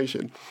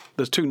implication.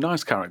 There's two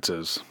nice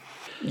characters.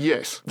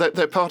 Yes,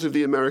 they're part of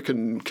the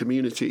American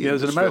community. Yeah,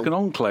 there's an American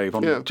enclave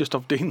just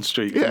off Dean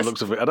Street from the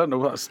looks of it. I don't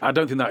know. I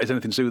don't think that has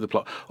anything to do with the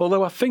plot.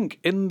 Although I think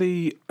in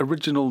the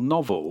original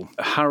novel,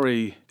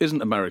 Harry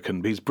isn't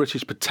American, but he's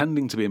British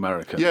pretending to be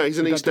American. Yeah, he's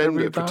an East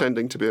Ender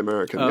pretending to be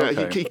American. Oh,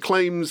 yeah, okay. he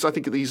claims, I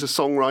think, that he's a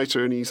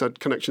songwriter and he's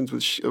had connections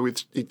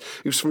with he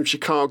was from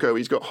Chicago.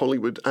 He's got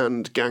Hollywood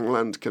and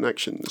gangland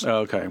connections. Oh,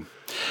 okay.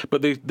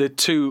 But the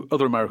two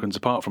other Americans,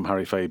 apart from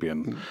Harry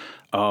Fabian,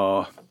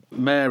 are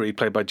Mary,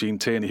 played by Gene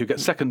Tierney, who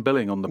gets second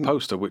billing on the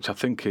poster, which I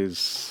think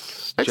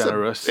is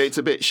generous. It's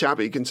a bit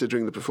shabby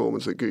considering the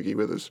performance that Googie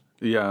Withers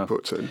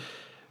puts in.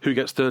 Who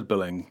gets third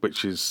billing,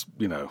 which is,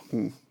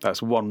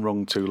 that's one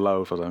rung too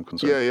low for I'm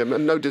concerned. Yeah,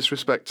 no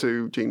disrespect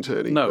to Gene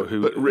Tierney. No,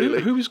 but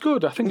really. Who is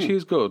good. I think she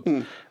is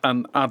good.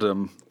 And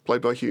Adam.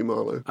 Played by Hugh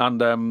Marlowe.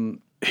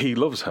 And he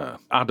loves her.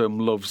 Adam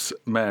loves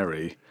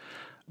Mary.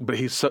 but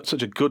he's such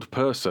a good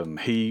person.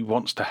 He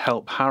wants to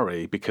help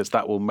Harry because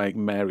that will make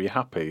Mary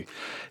happy.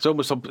 It's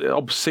almost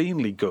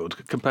obscenely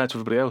good compared to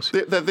everybody else.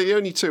 They're the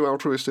only two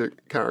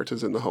altruistic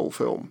characters in the whole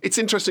film. It's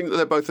interesting that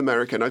they're both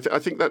American. I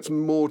think that's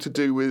more to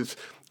do with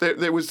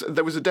there was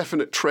a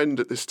definite trend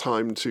at this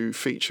time to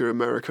feature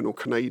American or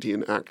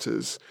Canadian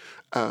actors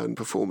and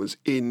performers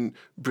in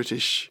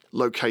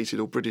British-located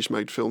or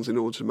British-made films in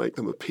order to make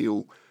them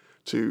appeal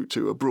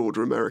to a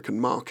broader American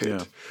market.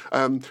 Yeah.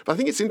 But I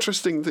think it's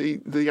interesting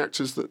the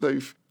actors that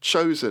they've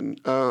chosen.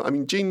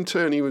 Jean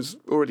Turney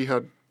already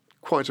had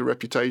quite a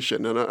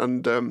reputation,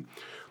 and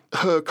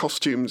her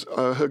costumes,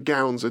 her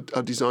gowns are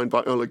designed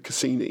by Oleg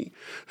Cassini,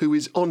 who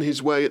is on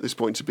his way at this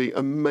point to be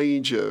a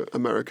major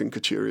American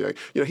couturier.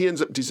 He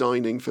ends up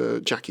designing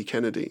for Jackie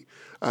Kennedy.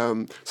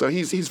 So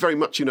he's very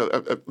much,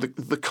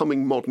 the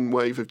coming modern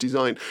wave of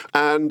design.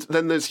 And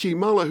then there's Hugh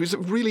Muller, who's a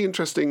really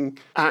interesting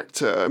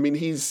actor.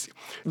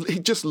 He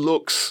just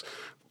looks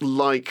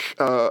like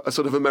a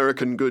sort of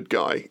American good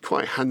guy,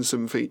 quite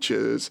handsome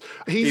features.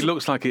 He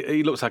looks like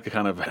a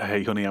kind of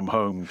 "Hey, honey, I'm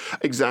home"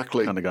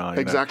 kind of guy.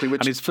 Exactly.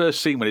 And his first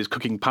scene when he's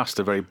cooking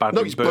pasta very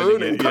badly, he's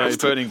burning pasta. Yeah, he's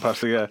burning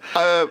pasta.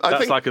 Yeah,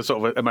 that's like a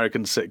sort of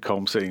American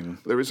sitcom scene.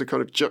 There is a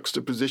kind of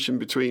juxtaposition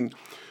between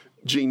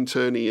Jean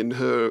Turney in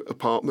her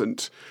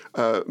apartment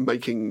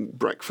making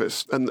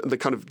breakfast, and the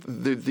kind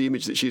of the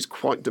image that she's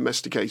quite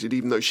domesticated,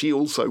 even though she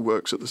also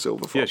works at the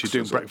Silver Fox. Yeah, she's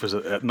doing breakfast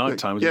at night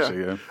time, isn't she?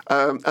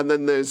 Yeah. And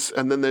then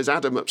there's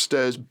Adam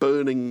upstairs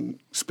burning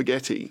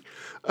spaghetti,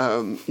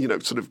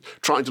 sort of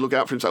trying to look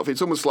out for himself.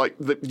 It's almost like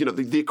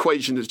the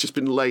equation has just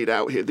been laid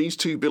out here. These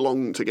two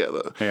belong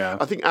together. Yeah.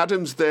 I think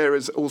Adam's there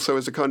as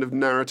a kind of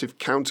narrative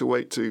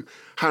counterweight to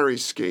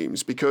Harry's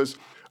schemes, because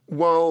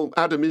while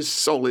Adam is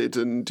solid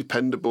and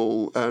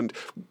dependable and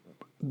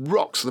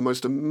rocks the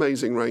most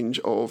amazing range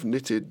of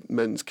knitted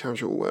men's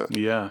casual wear.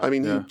 Yeah.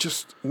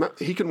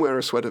 He can wear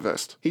a sweater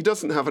vest. He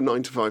doesn't have a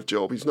 9-to-5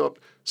 job. He's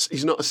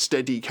not a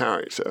steady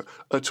character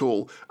at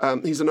all.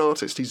 He's an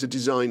artist. He's a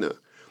designer.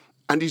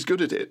 And he's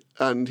good at it.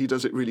 And he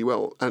does it really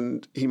well.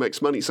 And he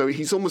makes money. So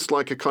he's almost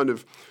like a kind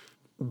of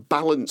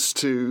balance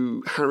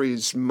to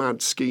Harry's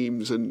mad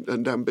schemes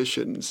and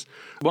ambitions.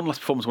 One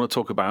last performance I want to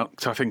talk about,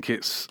 because I think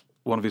it's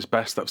one of his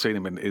best that I've seen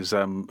him in, is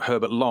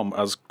Herbert Lom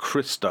as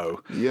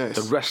Christo, yes,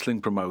 the wrestling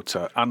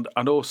promoter, and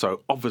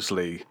also,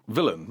 obviously,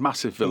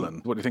 massive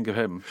villain. What do you think of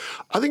him?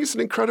 I think it's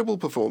an incredible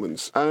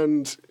performance,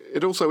 and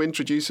it also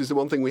introduces the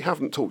one thing we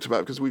haven't talked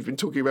about, because we've been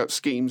talking about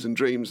schemes and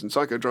dreams and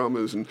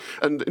psychodramas,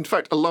 and in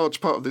fact, a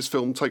large part of this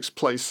film takes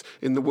place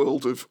in the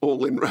world of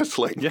all-in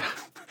wrestling. Yeah.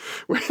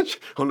 Which,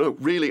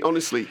 really,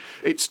 honestly,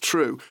 it's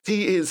true.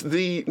 He is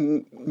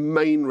the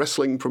main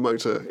wrestling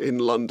promoter in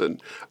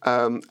London,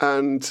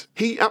 and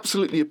he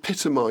absolutely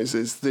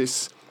epitomises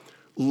this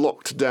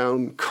locked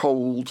down,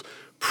 cold,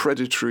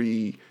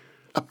 predatory,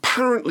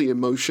 apparently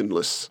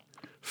emotionless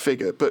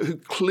figure, but who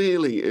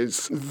clearly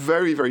is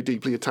very, very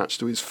deeply attached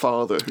to his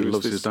father, who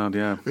loves his dad,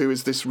 yeah, who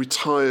is this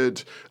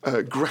retired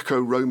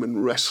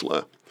Greco-Roman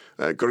wrestler,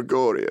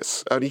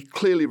 Gregorius, and he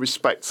clearly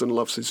respects and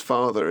loves his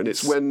father. And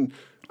it's when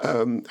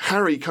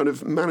Harry kind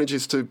of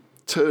manages to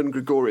turn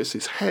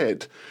Gregorius's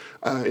head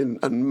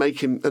and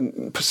make him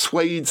and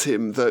persuades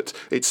him that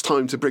it's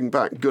time to bring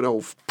back good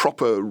old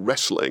proper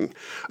wrestling.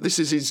 This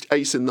is his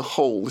ace in the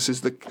hole. This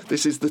is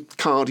the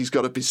card he's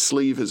got up his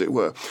sleeve, as it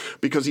were,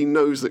 because he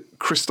knows that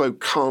Christo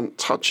can't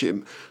touch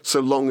him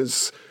so long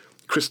as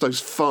Christo's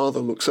father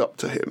looks up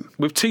to him.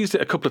 We've teased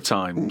it a couple of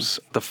times,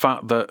 the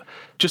fact that,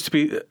 just to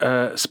be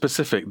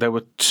specific, there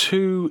were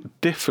two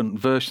different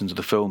versions of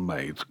the film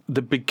made.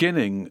 The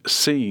beginning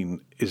scene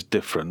is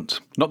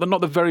different. Not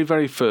the very,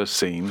 very first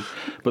scene,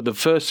 but the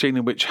first scene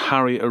in which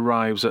Harry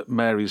arrives at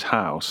Mary's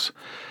house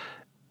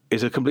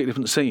is a completely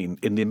different scene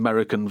in the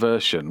American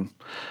version.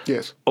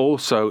 Yes.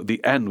 Also,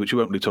 the end, which we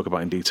won't really talk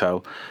about in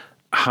detail,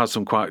 has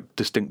some quite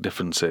distinct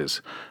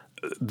differences.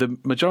 The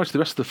majority of the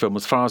rest of the film,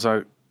 as far as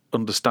I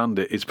understand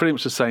it, it's pretty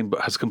much the same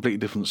but has a completely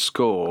different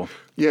score.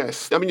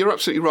 Yes, you're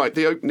absolutely right.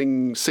 The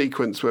opening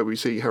sequence where we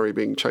see Harry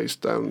being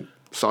chased down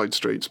side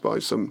streets by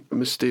some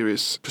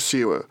mysterious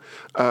pursuer,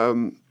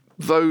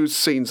 those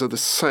scenes are the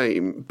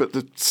same, but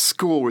the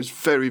score is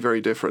very,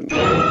 very different. The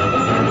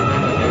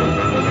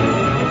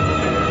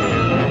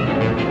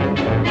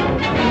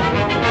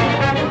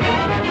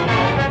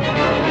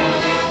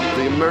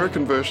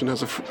American version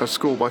has a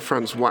score by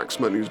Franz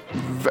Waxman, who's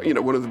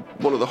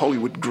one of the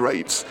Hollywood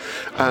greats,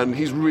 and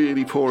he's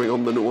really pouring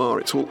on the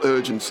noir. It's all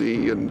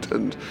urgency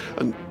and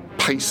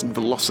pace and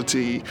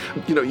velocity.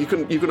 You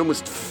can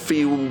almost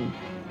feel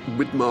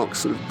Widmark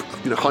sort of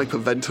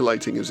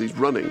hyperventilating as he's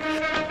running.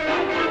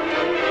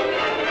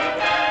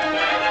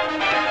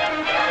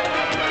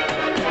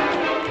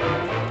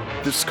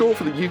 The score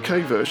for the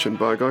UK version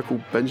by a guy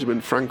called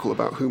Benjamin Frankel,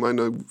 about whom I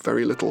know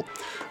very little,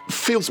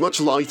 feels much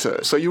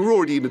lighter. So you're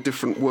already in a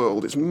different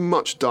world. It's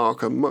much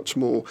darker, much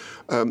more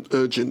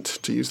urgent,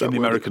 to use that word.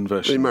 In the American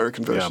version. The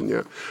American version,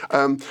 yeah.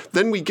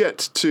 Then we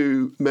get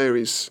to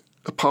Mary's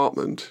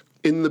apartment.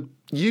 In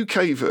the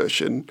UK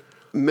version,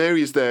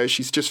 Mary is there.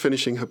 She's just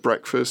finishing her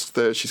breakfast.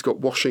 She's got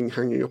washing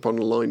hanging up on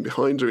a line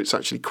behind her. It's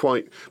actually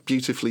quite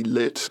beautifully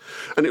lit.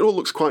 And it all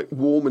looks quite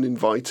warm and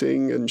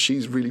inviting, and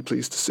she's really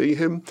pleased to see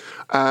him.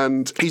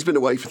 And he's been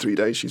away for 3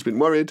 days. She's been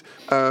worried.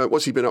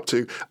 What's he been up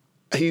to?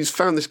 He's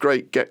found this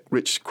great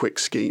get-rich-quick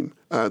scheme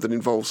that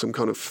involves some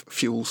kind of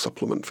fuel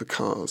supplement for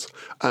cars.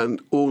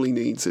 And all he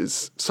needs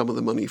is some of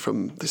the money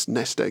from this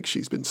nest egg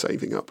she's been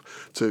saving up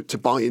to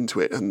buy into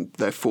it, and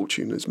their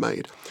fortune is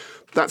made.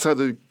 That's how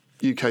the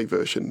UK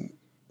version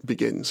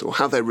begins, or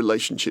how their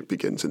relationship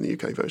begins in the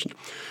UK version.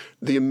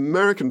 The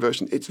American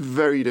version, it's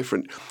very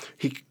different.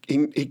 He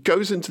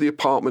goes into the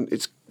apartment,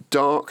 it's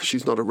dark,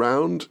 she's not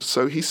around,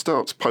 so he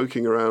starts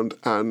poking around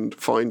and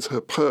finds her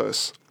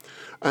purse.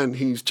 And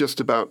he's just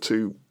about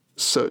to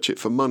search it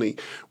for money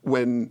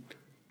when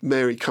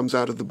Mary comes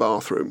out of the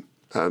bathroom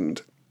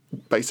and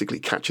basically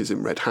catches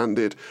him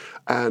red-handed,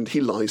 and he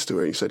lies to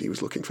her. He said he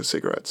was looking for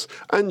cigarettes.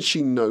 And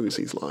she knows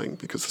he's lying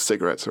because the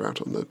cigarettes are out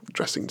on the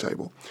dressing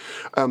table.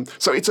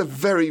 So it's a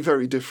very,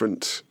 very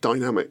different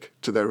dynamic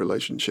to their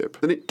relationship.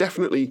 And it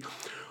definitely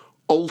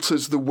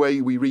alters the way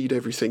we read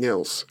everything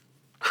else,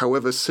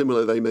 however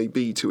similar they may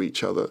be to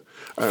each other.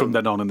 From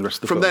then on in the rest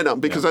of the film. From then on,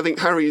 because I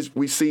think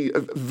we see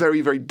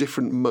very, very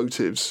different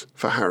motives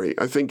for Harry.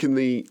 I think in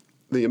the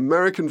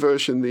American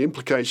version, the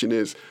implication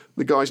is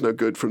the guy's no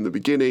good from the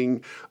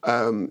beginning.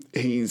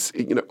 He's,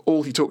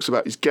 all he talks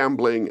about is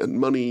gambling and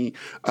money,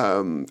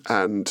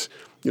 and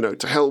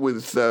to hell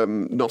with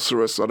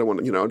Nosseros. I don't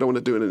want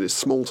to do any of this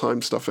small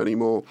time stuff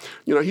anymore.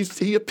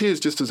 He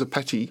appears just as a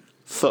petty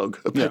thug,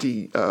 a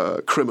petty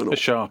criminal. A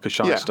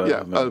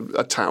shyster.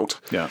 A tout.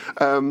 Yeah.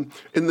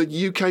 In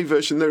the UK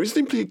version, there is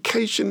the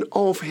implication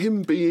of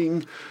him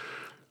being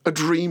a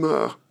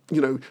dreamer.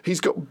 He's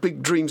got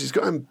big dreams, he's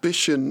got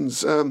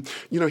ambitions,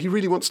 he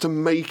really wants to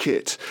make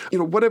it.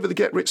 Whatever the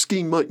get-rich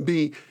scheme might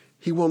be,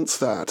 he wants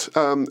that.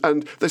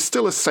 And there's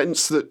still a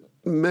sense that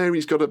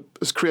Mary's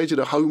has created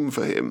a home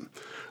for him,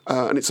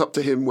 and it's up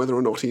to him whether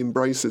or not he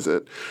embraces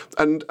it.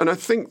 And I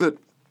think that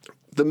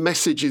the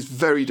message is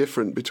very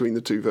different between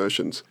the two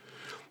versions,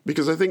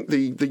 because I think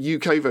the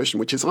UK version,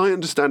 which as I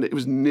understand it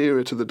was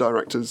nearer to the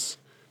director's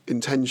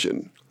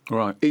intention,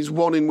 right, is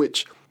one in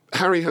which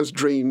Harry has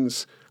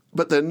dreams,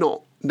 but they're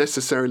not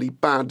necessarily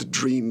bad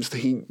dreams.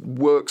 He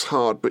works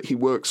hard, but he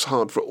works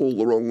hard for all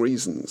the wrong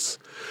reasons.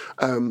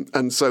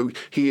 And so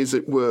he is,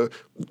 it were,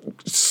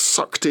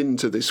 sucked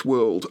into this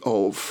world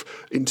of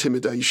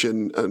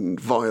intimidation and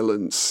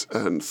violence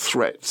and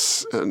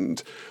threats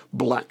and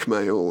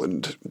blackmail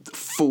and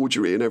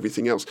forgery and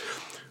everything else.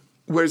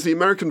 Whereas the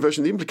American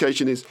version, the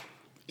implication is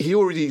he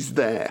already is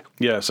there.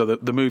 Yeah, so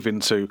the move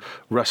into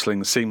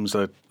wrestling seems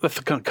the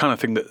kind of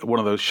thing that one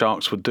of those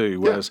sharks would do,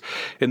 whereas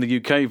in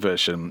the UK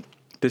version,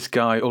 this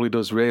guy, all he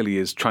does really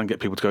is try and get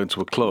people to go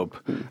into a club,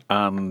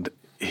 and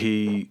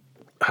he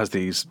has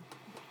these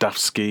daft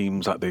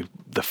schemes like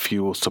the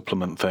fuel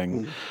supplement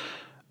thing.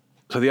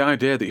 So the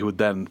idea that he would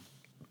then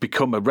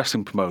become a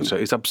wrestling promoter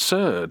is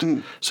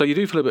absurd. So you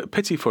do feel a bit of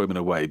pity for him in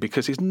a way,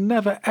 because he's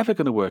never, ever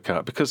going to work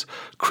out, because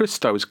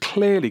Christo is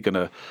clearly going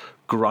to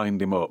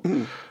grind him up.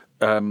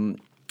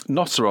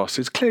 Nosseros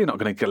is clearly not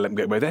going to let him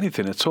get away with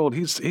anything at all.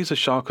 He's a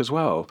shark as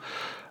well.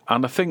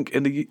 And I think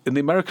in the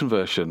American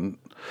version,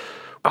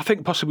 I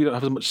think possibly we don't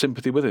have as much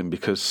sympathy with him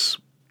because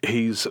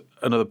he's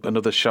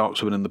another shark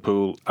swimming in the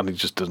pool, and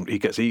he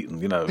gets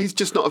eaten, He's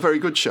just not a very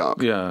good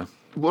shark. Yeah.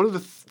 One of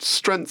the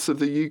strengths of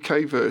the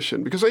UK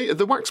version, because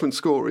the Waxman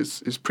score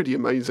is pretty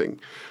amazing,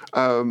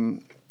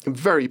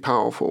 very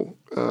powerful.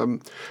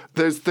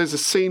 There's a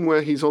scene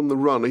where he's on the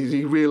run.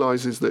 He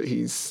realises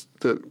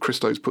that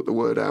Christo's put the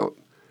word out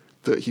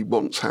that he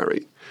wants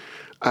Harry.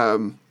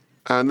 And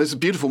there's a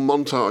beautiful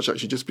montage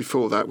actually just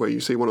before that where you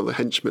see one of the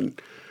henchmen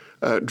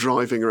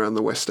driving around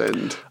the West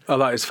End. Oh,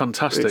 that is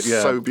fantastic, it's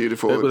so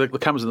beautiful. With the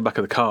cameras in the back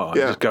of the car,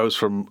 it just goes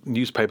from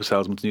newspaper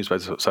salesman to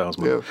newspaper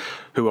salesman,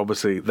 who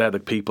obviously, they're the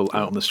people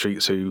out on the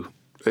streets who...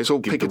 It's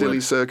all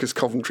Piccadilly Circus,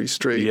 Coventry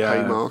Street,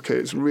 Haymarket.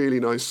 It's really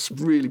nice,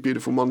 really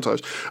beautiful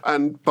montage.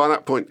 And by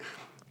that point,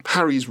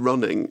 Harry's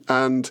running,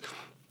 and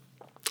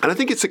I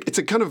think it's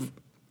a kind of,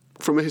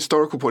 from a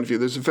historical point of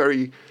view,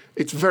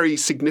 it's very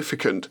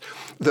significant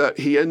that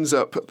he ends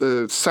up at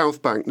the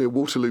South Bank near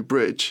Waterloo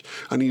Bridge,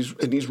 and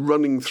he's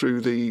running through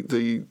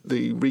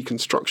the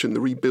reconstruction, the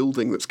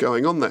rebuilding that's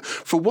going on there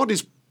for what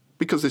is,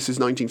 because this is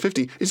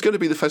 1950, is going to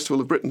be the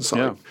Festival of Britain site.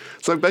 Yeah.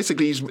 So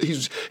basically,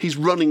 he's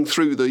running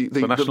through the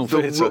National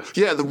Theatre.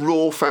 The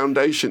raw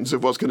foundations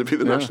of what's going to be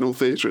the National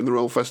Theatre in the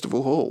Royal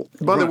Festival Hall.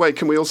 By the way,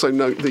 can we also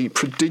note the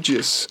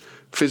prodigious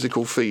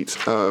physical feat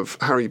of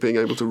Harry being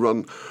able to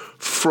run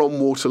from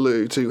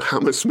Waterloo to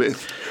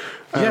Hammersmith?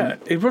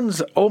 He runs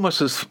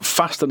almost as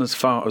fast and as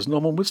far as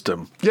Norman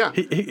Wisdom. Yeah.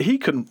 He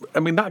can,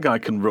 that guy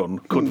could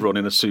run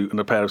in a suit and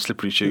a pair of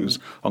slippery shoes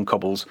on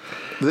cobbles.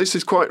 This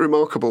is quite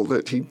remarkable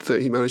that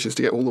he manages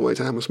to get all the way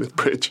to Hammersmith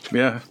Bridge.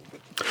 Yeah.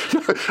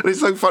 And it's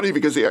so funny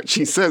because he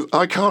actually says,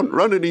 I can't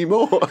run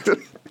anymore.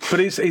 But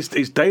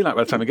it's daylight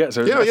by the time he gets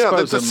there.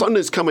 The sun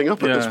is coming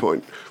up at this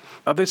point.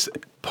 At this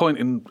point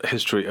in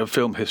history, of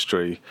film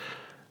history,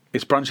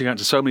 It's branching out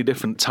to so many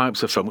different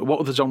types of film. What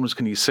other genres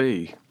can you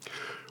see?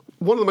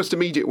 One of the most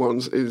immediate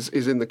ones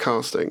is in the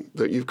casting,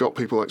 that you've got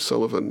people like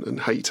Sullivan and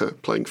Hayter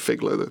playing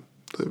Figler,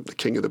 the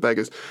king of the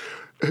beggars,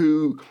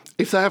 who,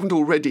 if they haven't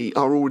already,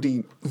 are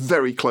already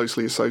very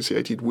closely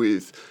associated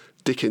with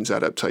Dickens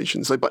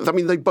adaptations.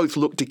 They both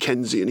look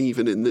Dickensian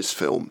even in this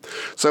film.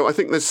 So I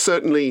think there's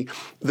certainly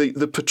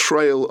the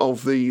portrayal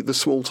of the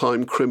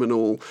small-time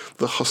criminal,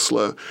 the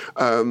hustler,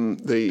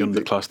 the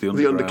underclass, the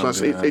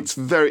underclass. Yeah. It's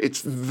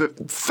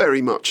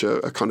very much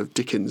a kind of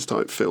Dickens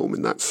type film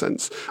in that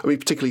sense. I mean,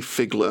 particularly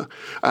Figler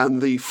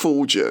and the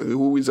forger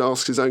who always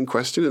asks his own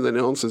question and then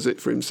answers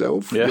it for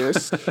himself. Yeah.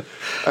 Yes,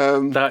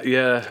 And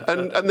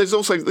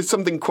there's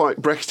something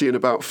quite Brechtian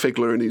about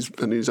Figler and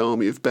his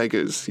army of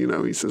beggars. You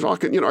know, he says, I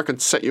can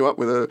set you up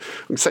with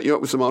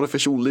some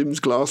artificial limbs,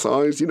 glass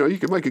eyes. You know, you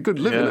can make a good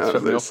living out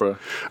of this. Opera.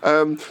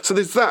 So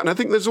there's that, and I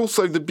think there's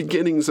also the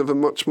beginnings of a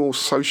much more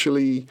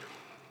socially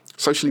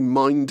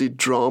minded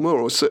drama,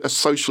 or a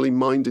socially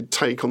minded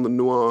take on the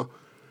noir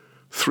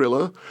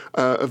thriller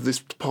of this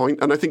point.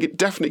 And I think it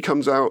definitely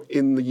comes out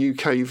in the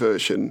UK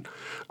version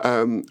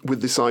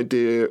with this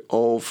idea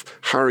of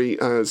Harry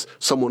as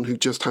someone who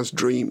just has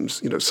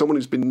dreams. You know, someone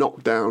who's been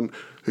knocked down,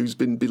 who's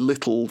been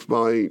belittled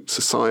by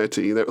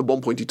society. At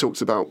one point he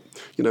talks about,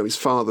 you know, his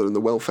father and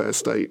the welfare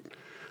state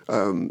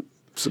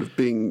sort of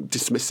being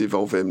dismissive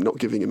of him, not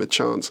giving him a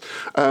chance.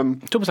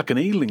 It's almost like an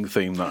Ealing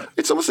theme, that.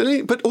 It's almost an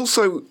Ealing, but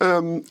also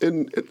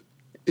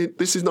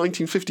this is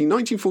 1950.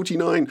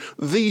 1949,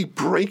 the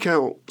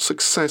breakout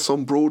success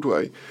on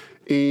Broadway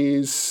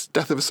is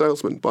Death of a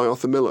Salesman by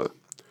Arthur Miller.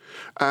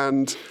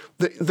 And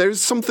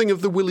there's something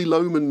of the Willy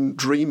Loman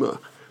dreamer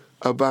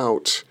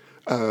about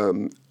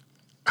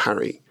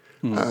Harry.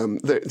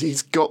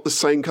 He's got the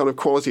same kind of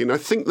quality. And I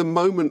think the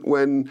moment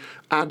when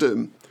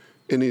Adam,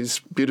 in his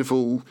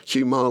beautiful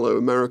Hugh Marlowe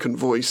American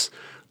voice,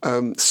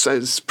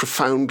 says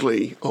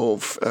profoundly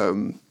of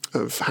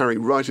Harry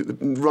right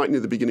near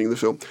the beginning of the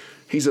film,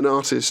 he's an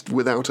artist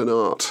without an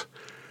art.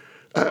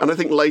 And I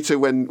think later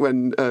when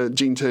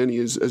Gene Tierney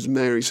as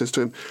Mary says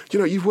to him, you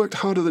know, you've worked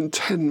harder than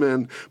 10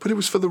 men, but it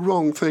was for the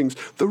wrong things.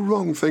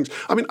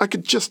 I mean, I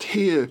could just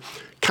hear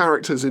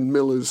characters in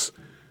Miller's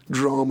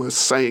drama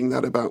saying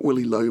that about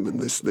Willy Loman,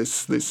 this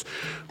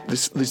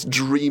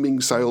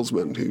dreaming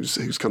salesman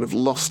who's kind of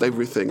lost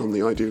everything on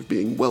the idea of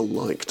being well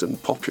liked and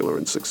popular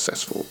and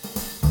successful.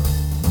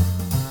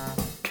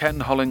 Ken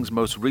Holling's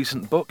most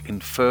recent book,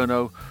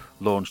 Inferno,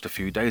 launched a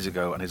few days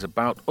ago and is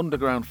about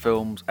underground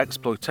films,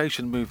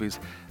 exploitation movies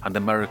and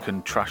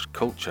American trash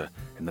culture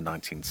in the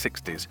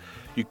 1960s.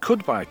 You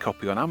could buy a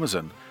copy on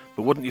Amazon,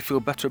 but wouldn't you feel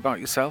better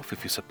about yourself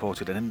if you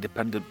supported an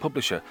independent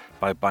publisher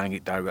by buying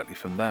it directly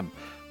from them?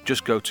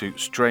 Just go to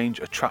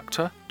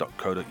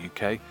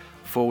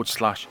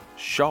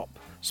strangeattractor.co.uk/shop,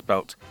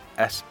 spelt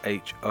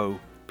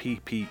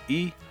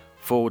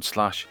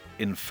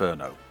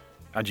SHOPPE/Inferno.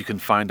 And you can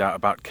find out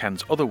about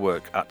Ken's other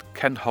work at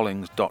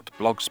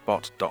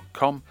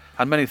kenhollings.blogspot.com.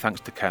 And many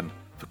thanks to Ken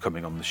for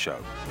coming on the show.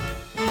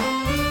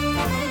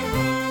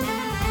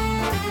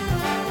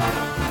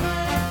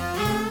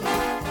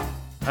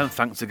 And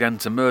thanks again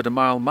to Murder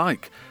Mile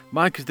Mike.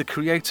 Mike is the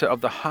creator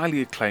of the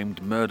highly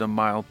acclaimed Murder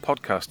Mile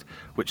podcast,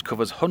 which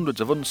covers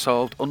hundreds of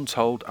unsolved,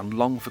 untold and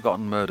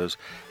long-forgotten murders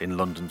in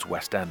London's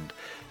West End.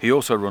 He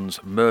also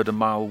runs Murder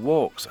Mile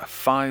Walks, a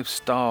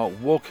 5-star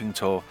walking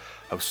tour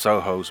of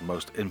Soho's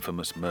most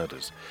infamous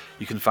murders.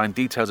 You can find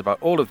details about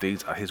all of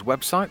these at his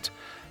website,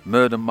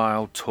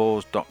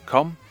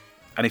 murdermiletours.com.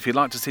 And if you'd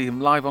like to see him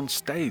live on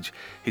stage,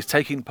 he's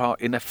taking part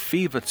in a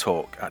Fever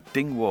Talk at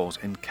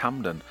Dingwalls in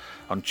Camden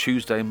on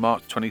Tuesday,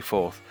 March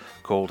 24th,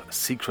 called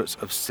Secrets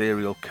of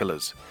Serial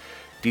Killers.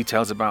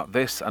 Details about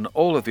this and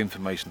all of the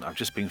information I've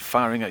just been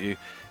firing at you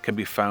can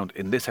be found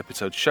in this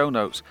episode's show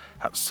notes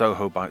at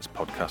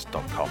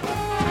sohobitespodcast.com.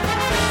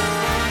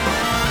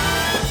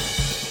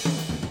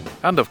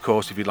 And of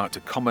course, if you'd like to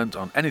comment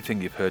on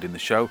anything you've heard in the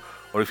show,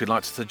 or if you'd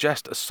like to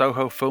suggest a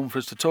Soho film for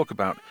us to talk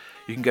about,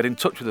 you can get in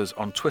touch with us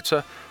on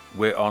Twitter.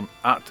 We're on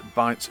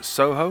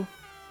 @BitesSoho,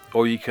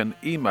 or you can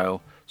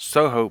email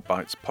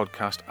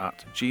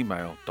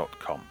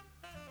sohobitespodcast@gmail.com.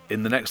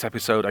 In the next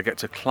episode, I get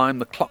to climb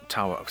the clock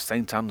tower of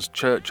St Anne's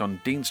Church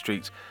on Dean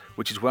Street,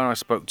 which is where I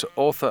spoke to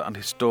author and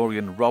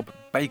historian Rob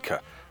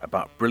Baker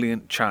about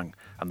Brilliant Chang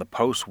and the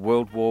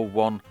post-World War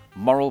I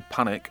moral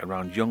panic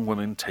around young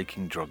women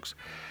taking drugs.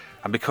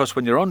 And because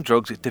when you're on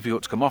drugs, it's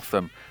difficult to come off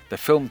them, the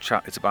film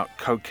chat is about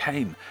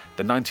Cocaine,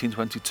 the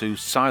 1922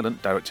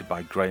 silent directed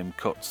by Graham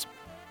Cutts.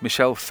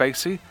 Michelle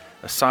Facey,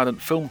 a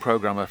silent film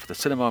programmer for the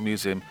Cinema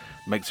Museum,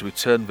 makes a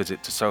return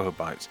visit to Soho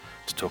Bites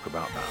to talk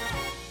about that.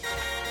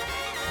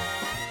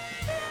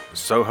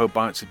 Soho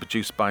Bites is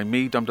produced by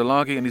me, Dom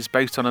DeLargy, and is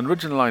based on an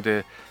original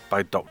idea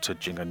by Dr.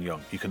 Jing'an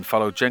Young. You can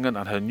follow Jing'an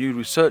and her new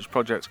research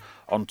project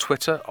on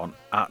Twitter on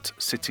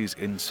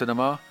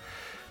 @CitiesInCinema.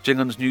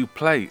 Jing'an's new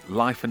play,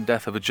 Life and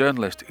Death of a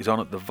Journalist, is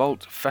on at the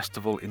Vault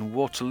Festival in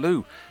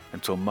Waterloo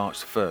until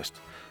March 1st.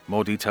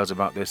 More details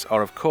about this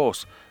are, of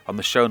course, on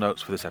the show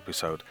notes for this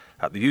episode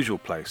at the usual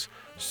place,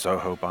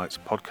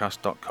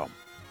 sohobitespodcast.com.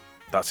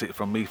 That's it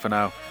from me for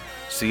now.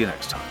 See you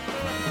next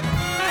time.